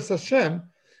Gvuras Hashem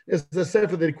is the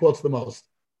Sefer that he quotes the most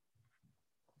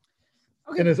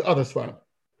in his other Sfarim.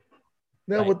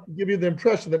 That would give you the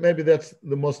impression that maybe that's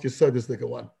the most yesodistic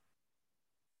one.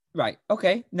 Right.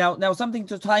 Okay. Now something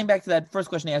to tying back to that first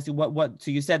question I asked you.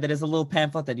 So you said that there's a little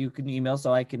pamphlet that you can email.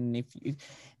 So I can,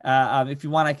 if you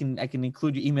want, I can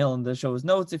include your email in the show's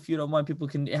notes. If you don't want,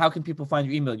 how can people find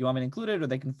your email? Do you want me to include it, or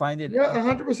they can find it? Yeah,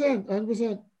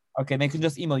 100%. Okay, they can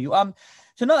just email you. So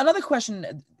another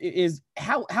question is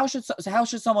how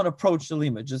should someone approach the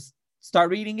Lima? Just start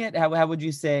reading it. How would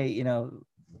you say?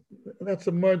 That's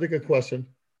a murder question,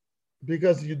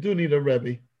 because you do need a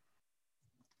Rebbe.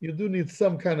 You do need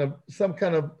some kind of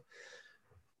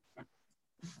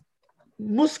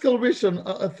muskal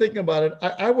rishon. Think about it.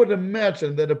 I would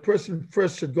imagine that a person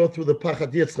first should go through the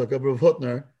Pachad Yitzchak of Rav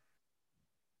Hutner.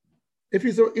 If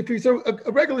he's a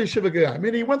regular yeshiva guy, I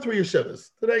mean, he went through yeshivas.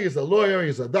 Today he's a lawyer,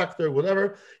 he's a doctor,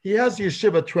 whatever. He has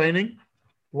yeshiva training,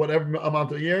 whatever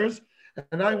amount of years,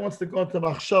 and now he wants to go into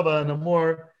machshava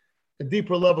on a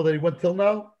deeper level than he went till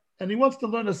now, and he wants to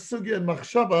learn a sugya in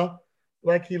machshava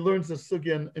like he learns the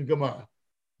sugya in Gemara.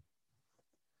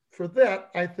 For that,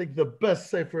 I think the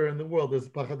best sefer in the world is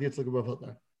Pachad Yitzchak of Rav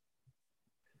Hutner.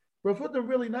 Rav Hutner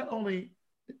really not only,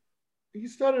 he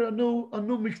started a new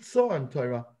miktzah in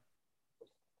Torah.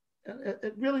 And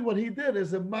really what he did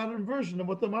is a modern version of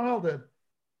what the Maharal did.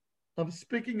 I'm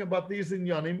speaking about these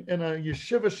inyanim in a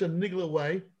yeshivish and nigla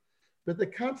way, but the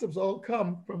concepts all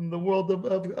come from the world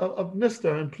of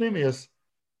Nistar and Plimius,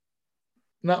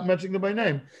 not mentioning them by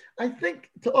name. I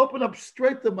think to open up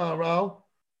straight the Maharal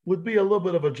would be a little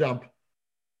bit of a jump.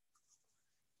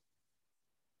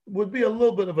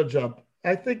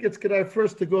 I think it's good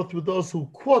first to go through those who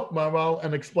quote Maharal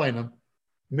and explain them.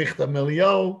 Michta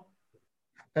Melio,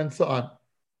 and so on.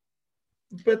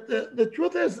 But the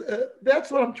truth is,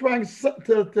 that's what I'm trying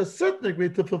to a certain degree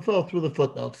to fulfill through the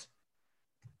footnotes.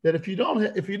 That if you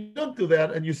don't do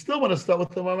that and you still want to start with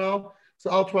the Maharal,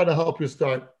 so I'll try to help you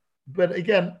start. But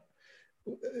again,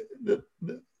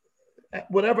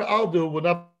 whatever I'll do would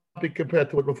not be compared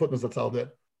to what Rav Hutner Zatzal did.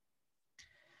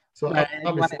 So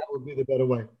obviously that would be the better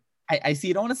way. I see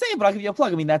you don't want to say it, but I'll give you a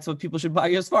plug. I mean, that's what people should buy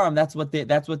your Sfarim. That's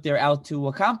what they're out to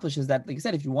accomplish. Is that, like I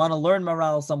said, if you want to learn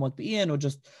Maharal somewhat or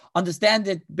just understand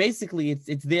it, basically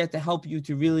it's there to help you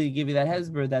to really give you that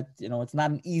hesber that it's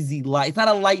not an easy it's not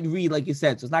a light read, like you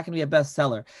said. So it's not going to be a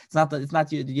bestseller. It's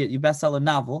not your bestseller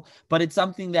novel, but it's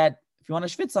something that if you want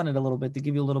to schwitz on it a little bit to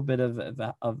give you a little bit of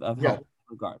help in that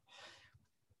regard.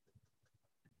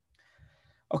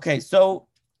 Okay, so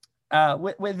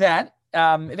with that.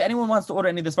 If anyone wants to order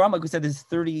any of this Sfarim, like we said, there's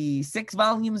 36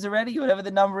 volumes already, whatever the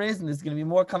number is, and there's going to be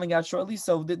more coming out shortly.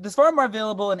 So the Sfarim are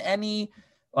available in any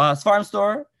Sfarim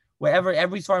store, wherever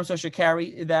every Sfarim store should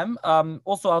carry them.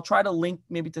 Also, I'll try to link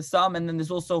maybe to some, and then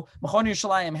there's also Machon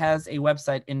Yerushalayim has a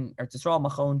website in Eretz Yisrael,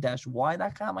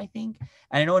 machon-y.com, I think.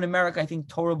 And I know in America, I think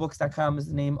TorahBooks.com is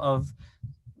the name of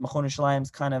Machon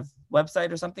Yerushalayim's kind of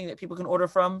website or something that people can order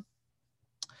from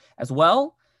as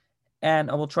well.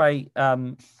 and I will try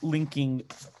linking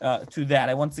to that.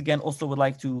 I once again also would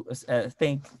like to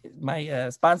thank my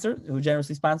sponsor who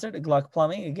generously sponsored Glock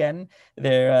Plumbing. Again,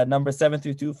 their number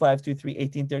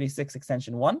 732-523-1836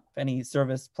 extension 1 if any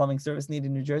plumbing service needed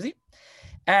in New Jersey.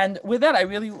 And with that, I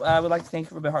really would like to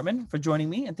thank Rabbi Hartman for joining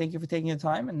me, and thank you for taking the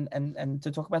time and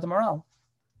to talk about the Maharal.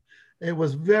 It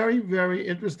was very, very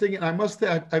interesting. And I must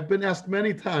say, I've been asked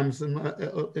many times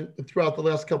throughout the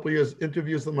last couple of years,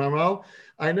 interviews with Maharal.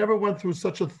 I never went through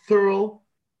such a thorough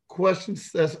question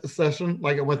session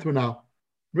like I went through now.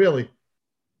 Really.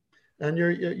 And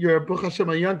you're Baruch Hashem,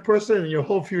 a young person, and your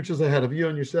whole future's ahead of you,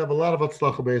 and you should have a lot of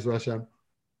Hatzlacha Be'ezer Hashem.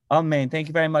 Amen. Thank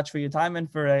you very much for your time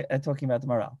and for talking about the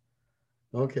Maharal.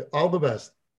 Okay. All the best.